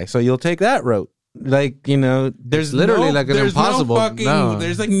might die. So you'll take that route. Like, you know, there's literally like an impossible.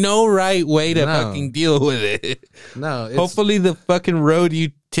 There's like no right way to fucking deal with it. No. Hopefully the fucking road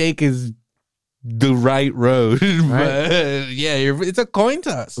you take is the right road. Right. But yeah, it's a coin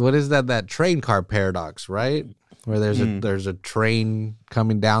toss. What is that train car paradox, right? Where there's a train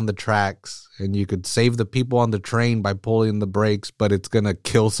coming down the tracks and you could save the people on the train by pulling the brakes, but it's going to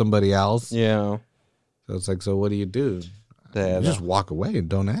kill somebody else. Yeah. So it's like, so what do? You just walk away and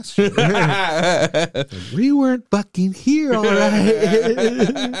don't ask. Like, we weren't fucking here, all right.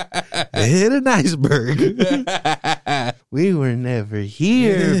 They hit an iceberg. We were never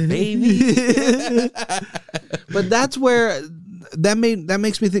here, baby. But that's where that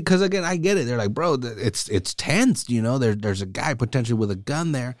makes me think, because again, I get it. They're like, bro, it's tense. You know, there's a guy potentially with a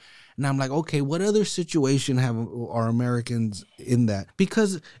gun there. And I'm like, okay, what other situation are Americans in that?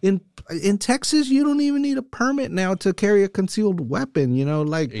 Because in Texas, you don't even need a permit now to carry a concealed weapon. You know,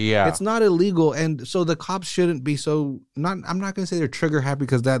 like, it's not illegal, and so the cops shouldn't be so not. I'm not going to say they're trigger happy,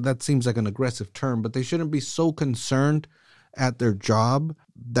 because that seems like an aggressive term, but they shouldn't be so concerned at their job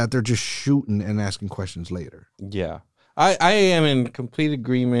that they're just shooting and asking questions later. Yeah, I am in complete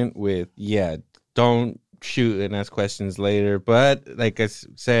agreement with don't shoot and ask questions later, but like I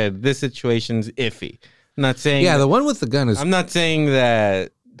said, this situation's iffy. I'm not saying the one with the gun is. I'm not saying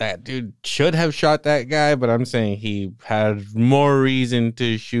that dude should have shot that guy, but I'm saying he had more reason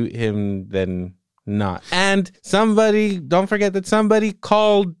to shoot him than not. And don't forget that somebody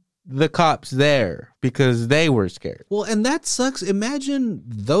called the cops there because they were scared. Well, and that sucks. Imagine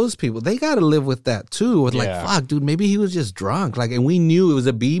those people. They got to live with that too. With like, fuck, dude, maybe he was just drunk. Like, and we knew it was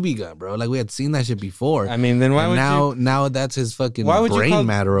a BB gun, bro. Like, we had seen that shit before. I mean, then why would now that's his fucking brain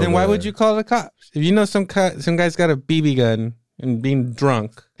matter. Then why would you call the cops? If you know some guy's got a BB gun and being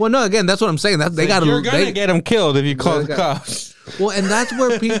drunk. Well, no, again, that's what I'm saying. That they got to. You're gonna get him killed if you call the cops. Well, and that's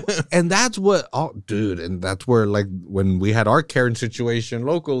where people, and that's what, and that's where, like, when we had our Karen situation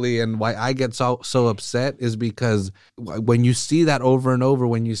locally, and why I get so upset is because when you see that over and over,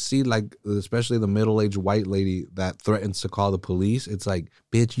 when you see, like, especially the middle-aged white lady that threatens to call the police, it's like,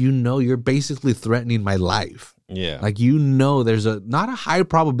 bitch, you know, you're basically threatening my life. Yeah. Like, you know, there's not a high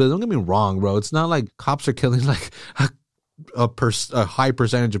probability. Don't get me wrong, bro. It's not like cops are killing, like, a high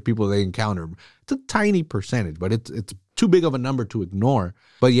percentage of people they encounter. It's a tiny percentage, but it's too big of a number to ignore.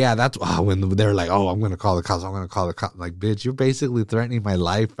 But yeah, that's when they're like, oh, I'm going to call the cops. Like, bitch, you're basically threatening my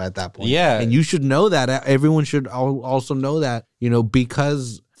life at that point. Yeah. And you should know that. Everyone should also know that, you know,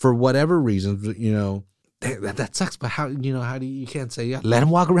 because for whatever reasons, you know, that sucks. But how do you can't say, let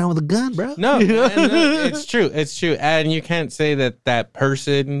him walk around with a gun, bro. No, it's true. It's true. And you can't say that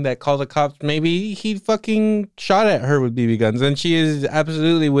person that called the cops, maybe he fucking shot at her with BB guns. And she is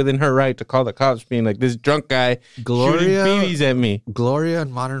absolutely within her right to call the cops, being like, this drunk guy shooting BBs at me. Gloria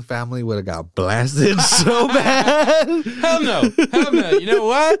and Modern Family would have got blasted so bad. Hell no. You know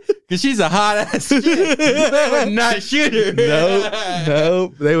what? Because she's a hot ass chick. They would not shoot her.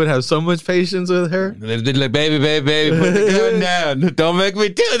 Nope. They would have so much patience with her. They'd be like, baby, put the gun down. Don't make me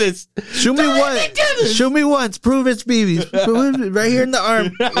do this. Shoot me once. Shoot me once. Prove it's BBs. Right here in the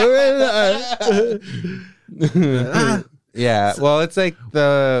arm. Yeah. Well, it's like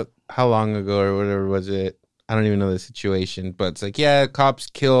how long ago or whatever was it? I don't even know the situation, but it's like, yeah, cops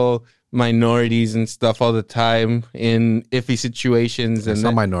kill minorities and stuff all the time in iffy situations. And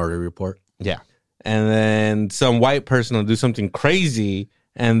some Minority Report. Yeah. And then some white person will do something crazy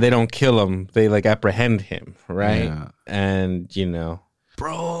and they don't kill him. They like apprehend him, right? Yeah. And, you know,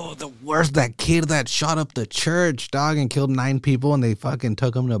 Bro, the worst, that kid that shot up the church, dog, and killed 9 people, and they fucking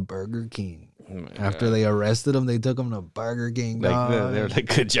took him to Burger King. After they arrested him, they took him to Burger King. Like they were like,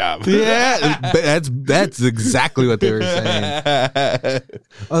 "Good job." Yeah, that's exactly what they were saying.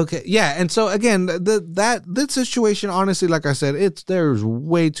 Okay, yeah, and so again, that situation, honestly, like I said, there's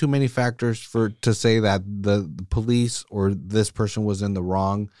way too many factors to say that the police or this person was in the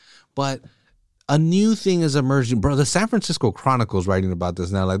wrong, but a new thing is emerging, bro. The San Francisco Chronicle is writing about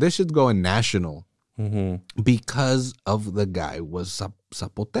this now. Like, this shit's going national because of the guy was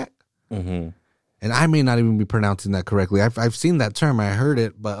Zapotec. And I may not even be pronouncing that correctly. I've seen that term. I heard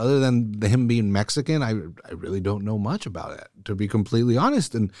it. But other than him being Mexican, I really don't know much about it, to be completely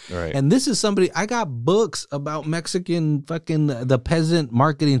honest. And this is somebody, I got books about Mexican the peasant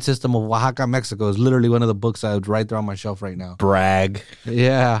marketing system of Oaxaca, Mexico. Is literally one of the books I would right there on my shelf right now. Brag.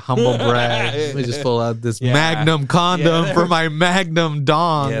 Yeah, humble brag. Let me just pull out this Magnum condom for my Magnum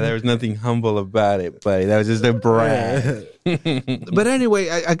Dawn. Yeah, there was nothing humble about it, buddy. That was just a brag. But anyway,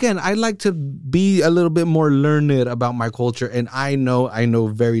 I'd like to be a little bit more learned about my culture, and I know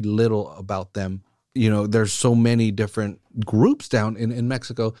very little about them. You know, there's so many different groups down in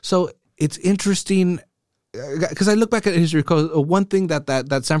Mexico, so it's interesting because I look back at history. Because one thing that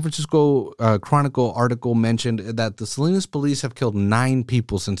San Francisco Chronicle article mentioned, that the Salinas police have killed 9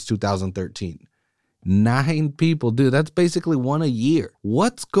 people since 2013. 9 people, dude. That's basically 1 a year.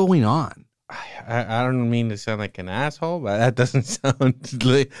 What's going on? I don't mean to sound like an asshole, but that doesn't sound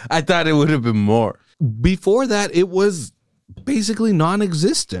like, I thought it would have been more. Before that, it was basically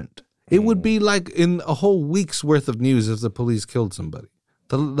non-existent. It would be like in a whole week's worth of news if the police killed somebody.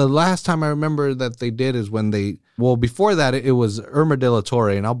 The last time I remember that they did is when before that, it was Irma de la Torre,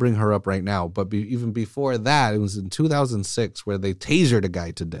 and I'll bring her up right now. But even before that, it was in 2006 where they tasered a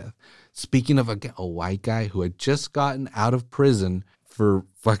guy to death. Speaking of a white guy who had just gotten out of prison for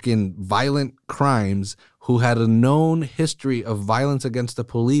fucking violent crimes, who had a known history of violence against the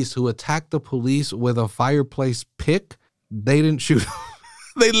police, who attacked the police with a fireplace pick. They didn't shoot him.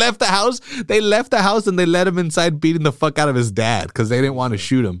 They left the house. And they let him inside beating the fuck out of his dad because they didn't want to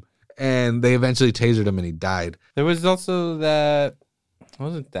shoot him. And they eventually tasered him and he died. There was also that,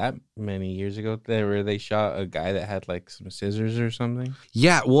 wasn't that many years ago where they shot a guy that had like some scissors or something.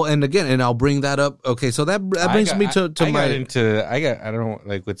 Yeah, well, and I'll bring that up. Okay, so that brings me to I don't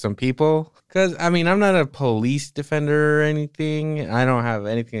like with some people, because I mean, I'm not a police defender or anything. I don't have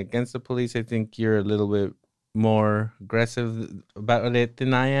anything against the police. I think you're a little bit more aggressive about it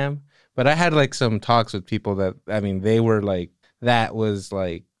than I am. But I had like some talks with people that, I mean, they were like, that was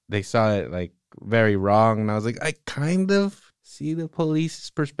like, they saw it like very wrong. And I was like, I kind of see the police's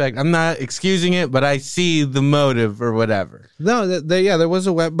perspective. I'm not excusing it, but I see the motive or whatever. No, there was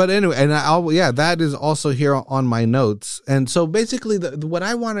a web, but anyway, and that is also here on my notes. And so basically, the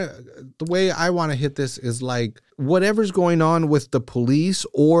way I want to hit this is like whatever's going on with the police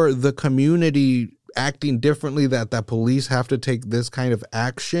or the community acting differently, that police have to take this kind of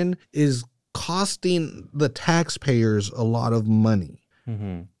action is costing the taxpayers a lot of money.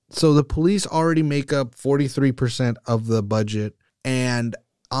 Mm-hmm. So the police already make up 43% of the budget. And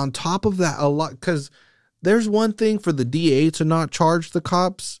on top of that, a lot, because there's one thing for the DA to not charge the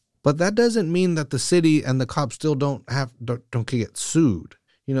cops, but that doesn't mean that the city and the cops still don't get sued.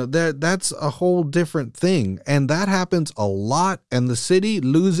 You know, that's a whole different thing. And that happens a lot. And the city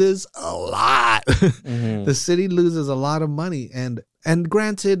loses a lot. Mm-hmm. The city loses a lot of money. And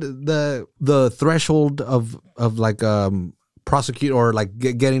granted, the threshold of like prosecute or like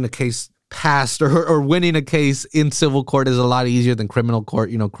getting a case passed or winning a case in civil court is a lot easier than criminal court.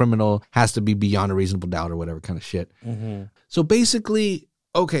 You know, criminal has to be beyond a reasonable doubt or whatever kind of shit. Mm-hmm. So basically,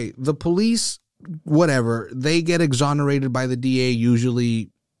 okay, the police, whatever, they get exonerated by the DA. Usually,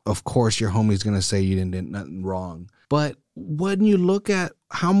 of course, your homie's going to say you didn't do nothing wrong. But when you look at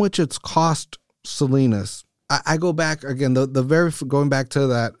how much it's cost Salinas, I go back again, going back to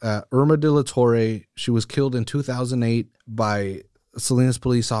that Irma de la Torre. She was killed in 2008 by a Salinas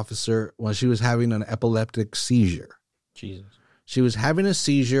police officer when she was having an epileptic seizure. Jesus. She was having a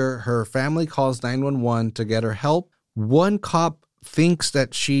seizure. Her family calls 911 to get her help. One cop thinks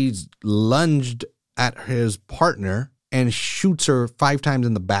that she's lunged at his partner and shoots her 5 times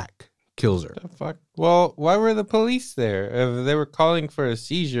in the back, kills her. The fuck? Well, why were the police there? If they were calling for a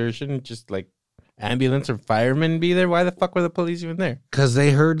seizure, shouldn't just like ambulance or firemen be there? Why the fuck were the police even there? Because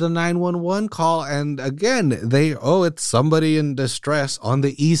they heard the 911 call, and again, it's somebody in distress on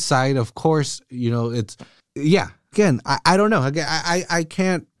the east side. Of course, you know, again, I don't know. Again, I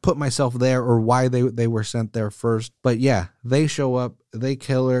can't put myself there or why they were sent there first. But yeah, they show up, they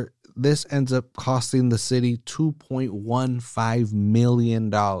kill her. this ends up costing the city $2.15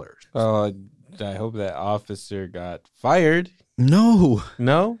 million. Oh, I hope that officer got fired. No.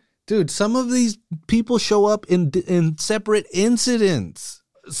 No? Dude, some of these people show up in separate incidents.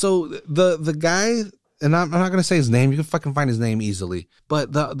 So the guy, and I'm not going to say his name. You can fucking find his name easily.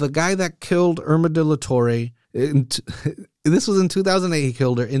 But the guy that killed Irma de la Torre, this was in 2008 he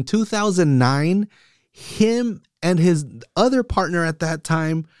killed her. In 2009, him and his other partner at that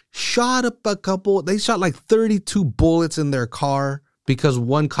time shot up a couple. They shot like 32 bullets in their car because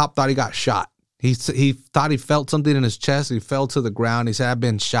one cop thought he got shot. He thought he felt something in his chest. He fell to the ground. He said, I've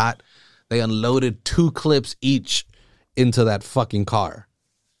been shot. They unloaded 2 clips each into that fucking car.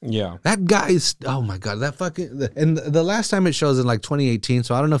 Yeah. That guy's, oh my God, that fucking, and the last time it shows in like 2018,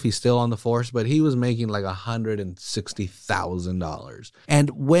 so I don't know if he's still on the force, but he was making like $160,000. And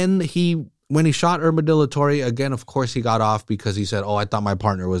when he shot Irma de la Torre, again, of course he got off because he said, oh, I thought my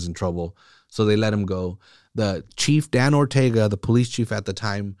partner was in trouble. So they let him go. The chief, Dan Ortega, the police chief at the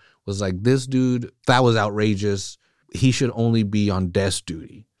time, was like, this dude, that was outrageous. He should only be on desk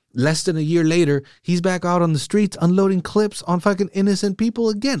duty. Less than a year later, he's back out on the streets unloading clips on fucking innocent people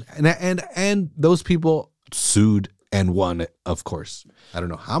again. And those people sued and won, of course. I don't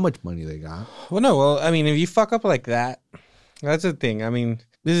know how much money they got. Well, no. Well, I mean, if you fuck up like that, that's the thing. I mean,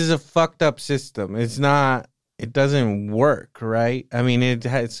 this is a fucked up system. It doesn't work, right? I mean,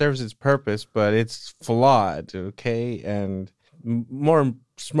 it serves its purpose, but it's flawed, okay? And more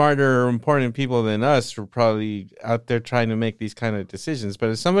smarter or important people than us are probably out there trying to make these kind of decisions. But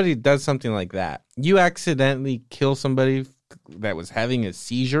if somebody does something like that, you accidentally kill somebody that was having a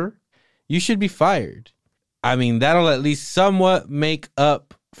seizure, you should be fired. I mean, that'll at least somewhat make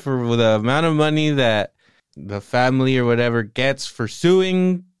up for the amount of money that the family or whatever gets for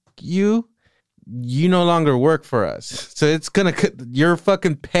suing you. You no longer work for us. So your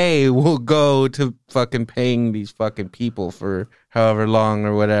fucking pay will go to fucking paying these fucking people for however long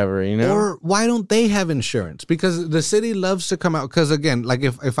or whatever, you know? Or why don't they have insurance? Because the city loves to come out. Because again, like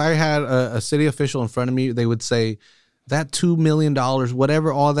if I had a city official in front of me, they would say that $2 million,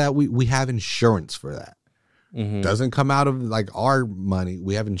 whatever, all that, we have insurance for that. Mm-hmm. Doesn't come out of like our money.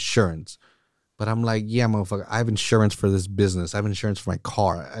 We have insurance. But I'm like, yeah, motherfucker, I have insurance for this business. I have insurance for my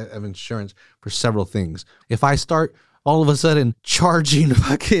car. I have insurance for several things. If I start all of a sudden charging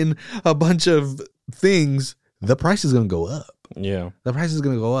fucking a bunch of things, the price is going to go up. Yeah. The price is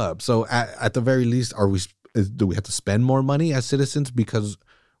going to go up. So at the very least, do we have to spend more money as citizens because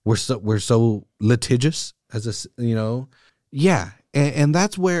we're so litigious as a, you know? Yeah. And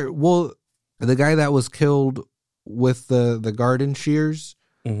that's where, well, the guy that was killed with the garden shears,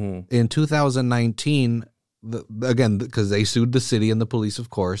 mm-hmm. in 2019, again, because they sued the city and the police, of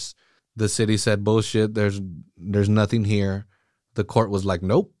course. The city said, bullshit, there's nothing here. The court was like,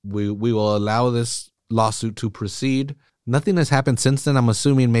 nope, we will allow this lawsuit to proceed. Nothing has happened since then. I'm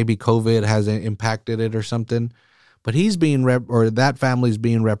assuming maybe COVID has impacted it or something. But he's being that family's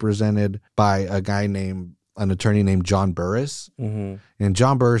being represented by an attorney named John Burris. Mm-hmm. And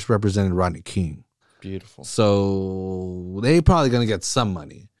John Burris represented Rodney King. Beautiful. So they probably going to get some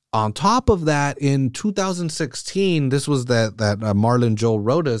money. On top of that, in 2016, this was that Marlon Joel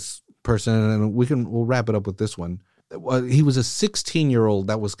Rodas person, and we'll wrap it up with this one. He was a 16-year-old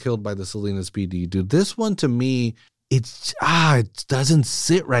that was killed by the Salinas PD. Dude, this one to me, it doesn't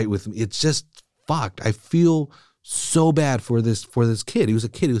sit right with me. It's just fucked. I feel so bad for this kid. He was a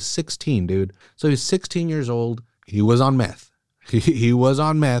kid. He was 16, dude. So he was 16 years old. He was on meth. He was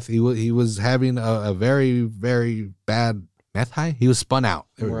on meth. He was having a very, very bad meth high. He was spun out.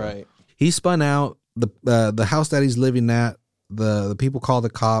 Right. He spun out. The house that he's living at, the people call the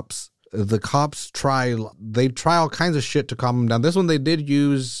cops. The cops try all kinds of shit to calm him down. This one they did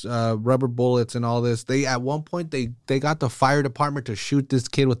use rubber bullets and all this. At one point they got the fire department to shoot this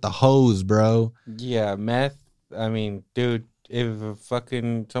kid with the hose, bro. Yeah, meth. I mean, dude, if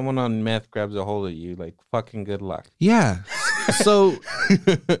fucking someone on meth grabs a hold of you, like fucking good luck. Yeah. So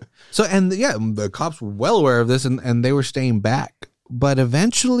and yeah, the cops were well aware of this and they were staying back. But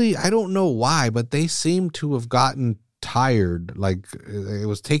eventually, I don't know why, but they seem to have gotten tired. Like it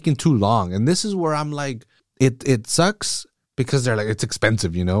was taking too long. And this is where I'm like, it sucks because they're like, it's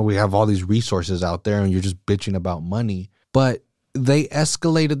expensive, you know? We have all these resources out there and you're just bitching about money. But they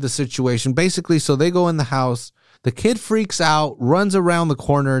escalated the situation. Basically, so they go in the house. The kid freaks out, runs around the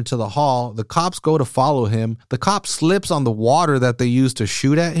corner into the hall. The cops go to follow him. The cop slips on the water that they used to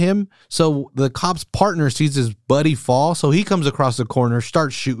shoot at him. So the cop's partner sees his buddy fall. So he comes across the corner,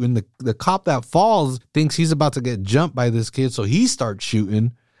 starts shooting. The cop that falls thinks he's about to get jumped by this kid. So he starts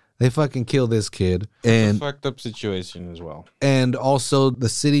shooting. They fucking kill this kid. And it's a fucked up situation as well. And also the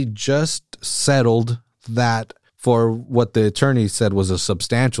city just settled that for what the attorney said was a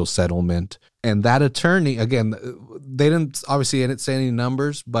substantial settlement. And that attorney, again, they didn't say any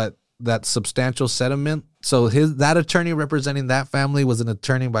numbers, but that substantial settlement. So that attorney representing that family was an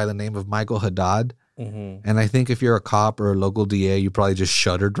attorney by the name of Michael Haddad. Mm-hmm. And I think if you're a cop or a local DA, you probably just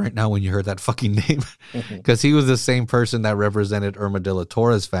shuddered right now when you heard that fucking name, because he was the same person that represented Irma de la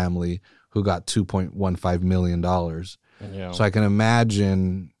Torre's family, who got $2.15 million. Yeah. So I can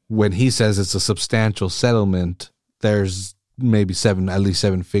imagine when he says it's a substantial settlement, there's maybe at least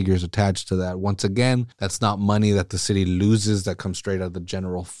seven figures attached to that. Once again, that's not money that the city loses that comes straight out of the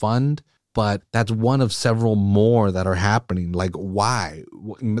general fund, but that's one of several more that are happening. Like, why?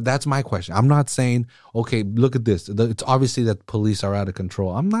 That's my question. I'm not saying, okay, look at this. It's obviously that police are out of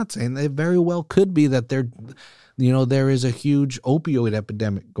control. I'm not saying it very well could be that there is a huge opioid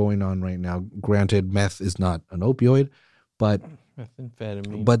epidemic going on right now. Granted, meth is not an opioid, but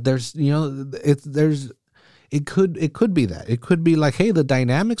methamphetamine. But it could be that. It could be like, hey, the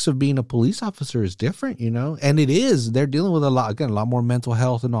dynamics of being a police officer is different, and it is. They're dealing with a lot more mental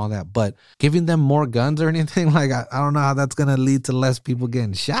health and all that. But giving them more guns or anything, like, I don't know how that's going to lead to less people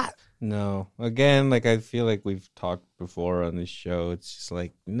getting shot. No. Again, like, I feel like we've talked before on this show. It's just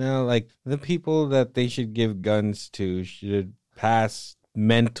like, no, like, the people that they should give guns to should pass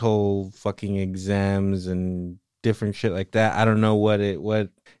mental fucking exams and different shit like that. I don't know what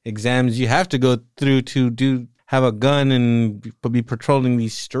exams you have to go through to have a gun and be patrolling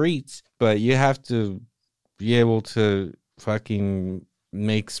these streets, but you have to be able to fucking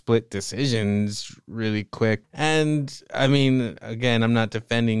make split decisions really quick. And I mean, again, I'm not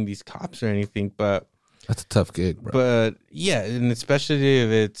defending these cops or anything, but that's a tough gig, bro. But yeah, and especially if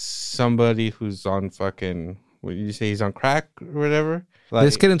it's somebody who's on fucking, what did you say, he's on crack or whatever? Like,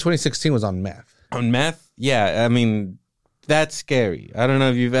 this kid in 2016 was on meth. On meth? Yeah, I mean, that's scary. I don't know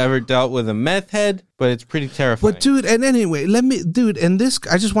if you've ever dealt with a meth head, but it's pretty terrifying. But dude, and anyway, and this,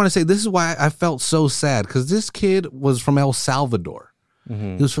 I just want to say, this is why I felt so sad, because this kid was from El Salvador.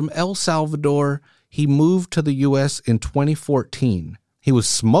 Mm-hmm. He was from El Salvador. He moved to the U.S. in 2014. He was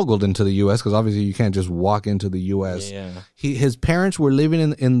smuggled into the U.S. because obviously you can't just walk into the U.S. Yeah. His parents were living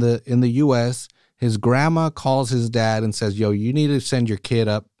in the U.S. His grandma calls his dad and says, "Yo, you need to send your kid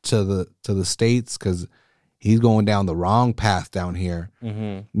up to the States because he's going down the wrong path down here."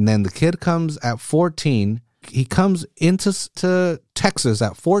 Mm-hmm. And then the kid comes at 14. He comes into Texas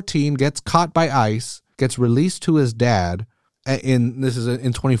at 14, gets caught by ICE, gets released to his dad. This is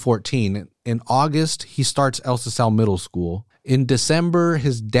in 2014. In August, he starts El Sal Middle School. In December,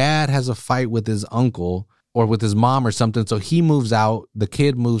 his dad has a fight with his uncle or with his mom or something, so he moves out. The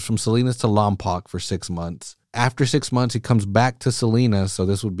kid moves from Salinas to Lompoc for 6 months. After 6 months, he comes back to Salinas, so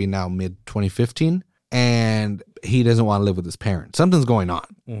this would be now mid-2015, and he doesn't want to live with his parents. Something's going on.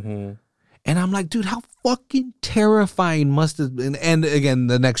 Mm-hmm. And I'm like, dude, how fucking terrifying must have been. And again,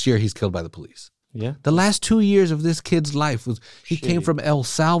 the next year, he's killed by the police. Yeah. The last 2 years of this kid's life was he came from El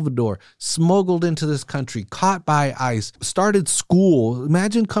Salvador, smuggled into this country, caught by ICE, started school.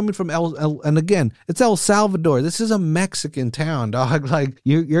 Imagine coming from and again, it's El Salvador. This is a Mexican town, dog. Like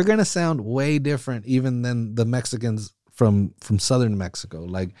you're gonna sound way different even than the Mexicans from southern Mexico.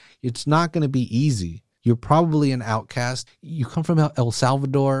 Like, it's not gonna be easy. You're probably an outcast. You come from El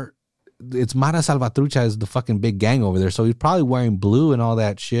Salvador. It's Mara Salvatrucha is the fucking big gang over there. So he's probably wearing blue and all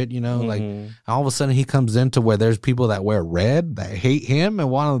that shit, Mm-hmm. Like, all of a sudden he comes into where there's people that wear red, that hate him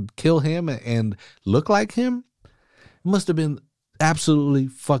and want to kill him and look like him. It must have been absolutely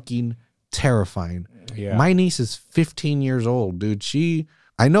fucking terrifying. Yeah. My niece is 15 years old, dude.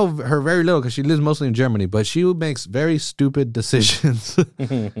 I know her very little because she lives mostly in Germany, but she makes very stupid decisions.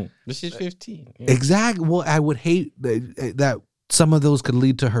 She's 15. Yeah. Exactly. Well, I would hate that some of those could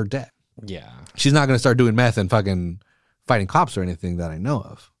lead to her death. Yeah. She's not going to start doing meth and fucking fighting cops or anything that I know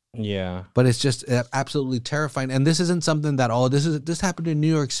of. Yeah. But it's just absolutely terrifying. And this isn't something that, this happened in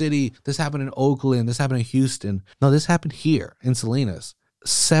New York City, this happened in Oakland, this happened in Houston. No, this happened here in Salinas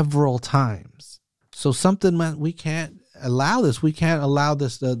several times. So something, man, we can't allow this. We can't allow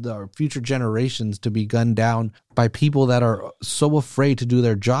this, our future generations to be gunned down by people that are so afraid to do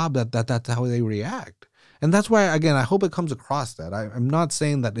their job that's how they react. And that's why, again, I hope it comes across that. I'm not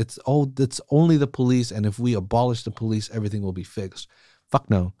saying that it's only the police, and if we abolish the police, everything will be fixed. Fuck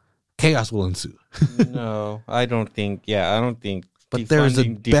no. Chaos will ensue. No, I don't think. Yeah, I don't think. But there's a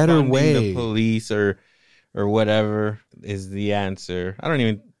better way. The police or whatever is the answer. I don't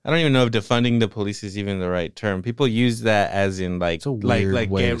even I don't even know if defunding the police is even the right term. People use that as in like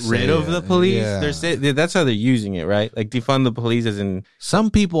get rid of the police. Yeah. That's how they're using it, right? Like defund the police as in some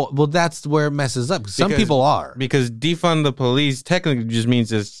people. Well, that's where it messes up. Some people are, because defund the police technically just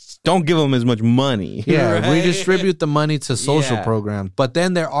means don't give them as much money. Yeah, right? Redistribute the money to social programs. But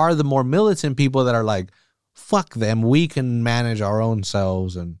then there are the more militant people that are like, fuck them. We can manage our own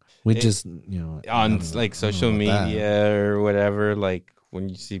selves, and we just on like social media or whatever, like. When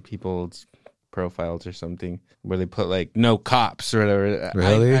you see people's profiles or something where they put like no cops or whatever,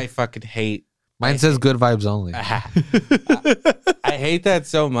 really? I fucking hate. Mine says good vibes only. I hate that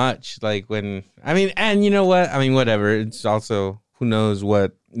so much. Like and you know what? I mean, whatever. It's also, who knows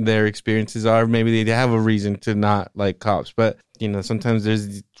what their experiences are. Maybe they have a reason to not like cops, but sometimes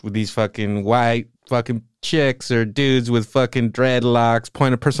there's these fucking white fucking chicks or dudes with fucking dreadlocks,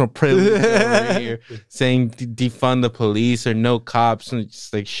 point of personal privilege over here, saying defund the police or no cops, and it's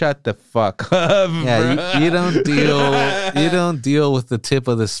just like, shut the fuck up. Yeah, you don't deal with the tip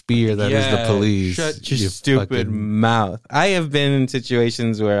of the spear that is the police. Shut your stupid mouth. I have been in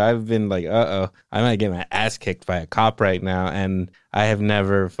situations where I've been like, I might get my ass kicked by a cop right now, and I have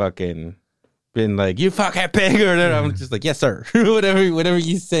never fucking been like, you fucking pig, or whatever. I'm just like, yes sir. whatever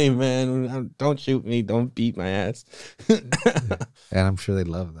you say, man. Don't shoot me, don't beat my ass. And I'm sure they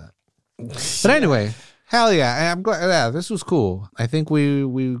love that. But anyway, hell yeah, I'm glad. Yeah, this was cool. I think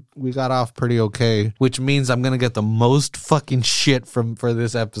we got off pretty okay, which means I'm gonna get the most fucking shit for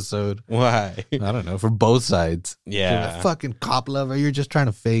this episode. Why? I don't know, for both sides. Yeah, fucking cop lover, you're just trying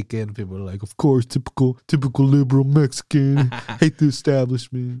to fake it. And people are like, of course, typical liberal Mexican, hate the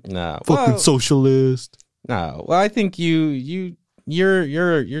establishment. No, fucking socialist. No, well, I think you're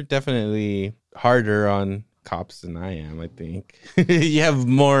definitely harder on cops than I am. I think you have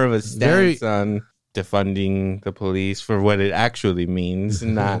more of a stance on defunding the police for what it actually means,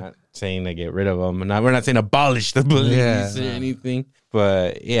 not saying to get rid of them. We're not saying abolish the police or anything.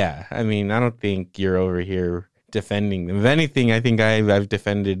 But yeah, I mean, I don't think you're over here defending them. If anything, I think I've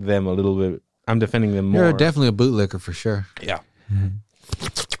defended them a little bit. I'm defending them more. You're definitely a bootlicker for sure. Yeah.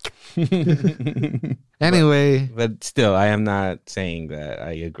 Anyway, but still, I am not saying that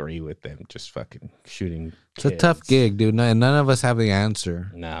I agree with them just fucking shooting kids. It's a tough gig, dude. None of us have the answer.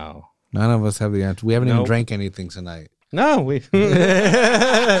 No. None of us have the answer. We haven't even drank anything tonight. No, we. So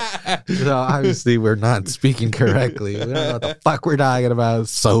obviously we're not speaking correctly. We don't know what the fuck we're talking about.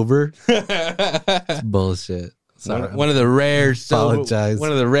 Sober. It's bullshit. Sorry. One of the rare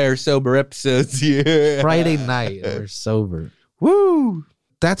sober episodes here. Friday night, we're sober. Woo!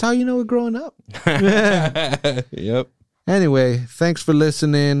 That's how you know we're growing up. Yep. Anyway, thanks for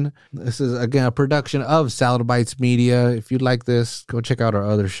listening. This is, again, a production of Salad Bites Media. If you like this, go check out our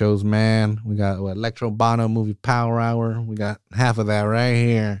other shows, man. We got Electro Bono Movie Power Hour. We got half of that right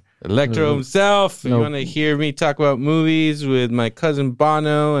here. Electro himself. If you want to hear me talk about movies with my cousin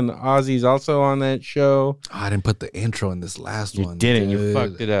Bono, and Ozzy's also on that show. Oh, I didn't put the intro in this last one. You didn't. Dude. You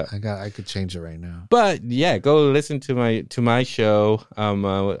fucked it up. I could change it right now. But yeah, go listen to my show.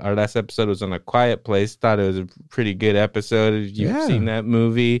 Our last episode was on A Quiet Place. Thought it was a pretty good episode. If you've seen that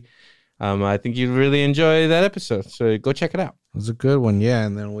movie, I think you'd really enjoy that episode. So go check it out. It was a good one, yeah.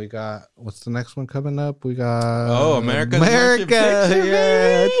 And then we got, what's the next one coming up? We got America,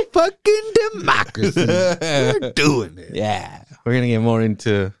 yeah, it's fucking democracy. We're doing it. Yeah, we're gonna get more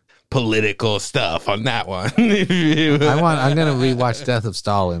into political stuff on that one. I'm gonna rewatch Death of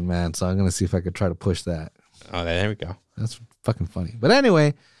Stalin, man. So I'm gonna see if I could try to push that. Oh, there we go. That's fucking funny. But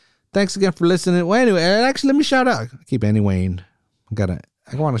anyway, thanks again for listening. Well, anyway, actually, let me shout out. I keep Wayne.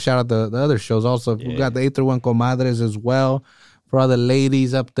 I want to shout out the other shows also. Yeah. We've got the 831 Comadres as well. For all the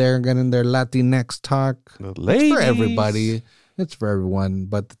ladies up there getting their Latinx talk. The ladies. It's for everybody. It's for everyone.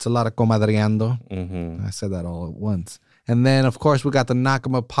 But it's a lot of comadreando. Mm-hmm. I said that all at once. And then, of course, we got the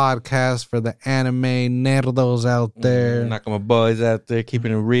Nakama podcast for the anime nerdos out there. Nakama boys out there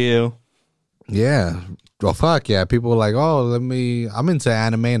keeping it real. Yeah. Well, fuck yeah. People are like, oh, I'm into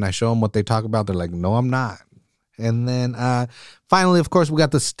anime. And I show them what they talk about. They're like, no, I'm not. And then finally, of course, we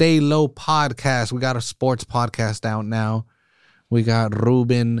got the Stay Low podcast. We got a sports podcast out now. We got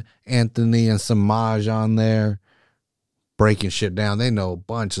Ruben, Anthony, and Samaj on there breaking shit down. They know a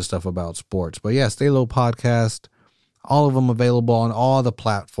bunch of stuff about sports. But yeah, Stay Low podcast. All of them available on all the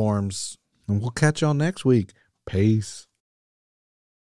platforms. And we'll catch y'all next week. Peace.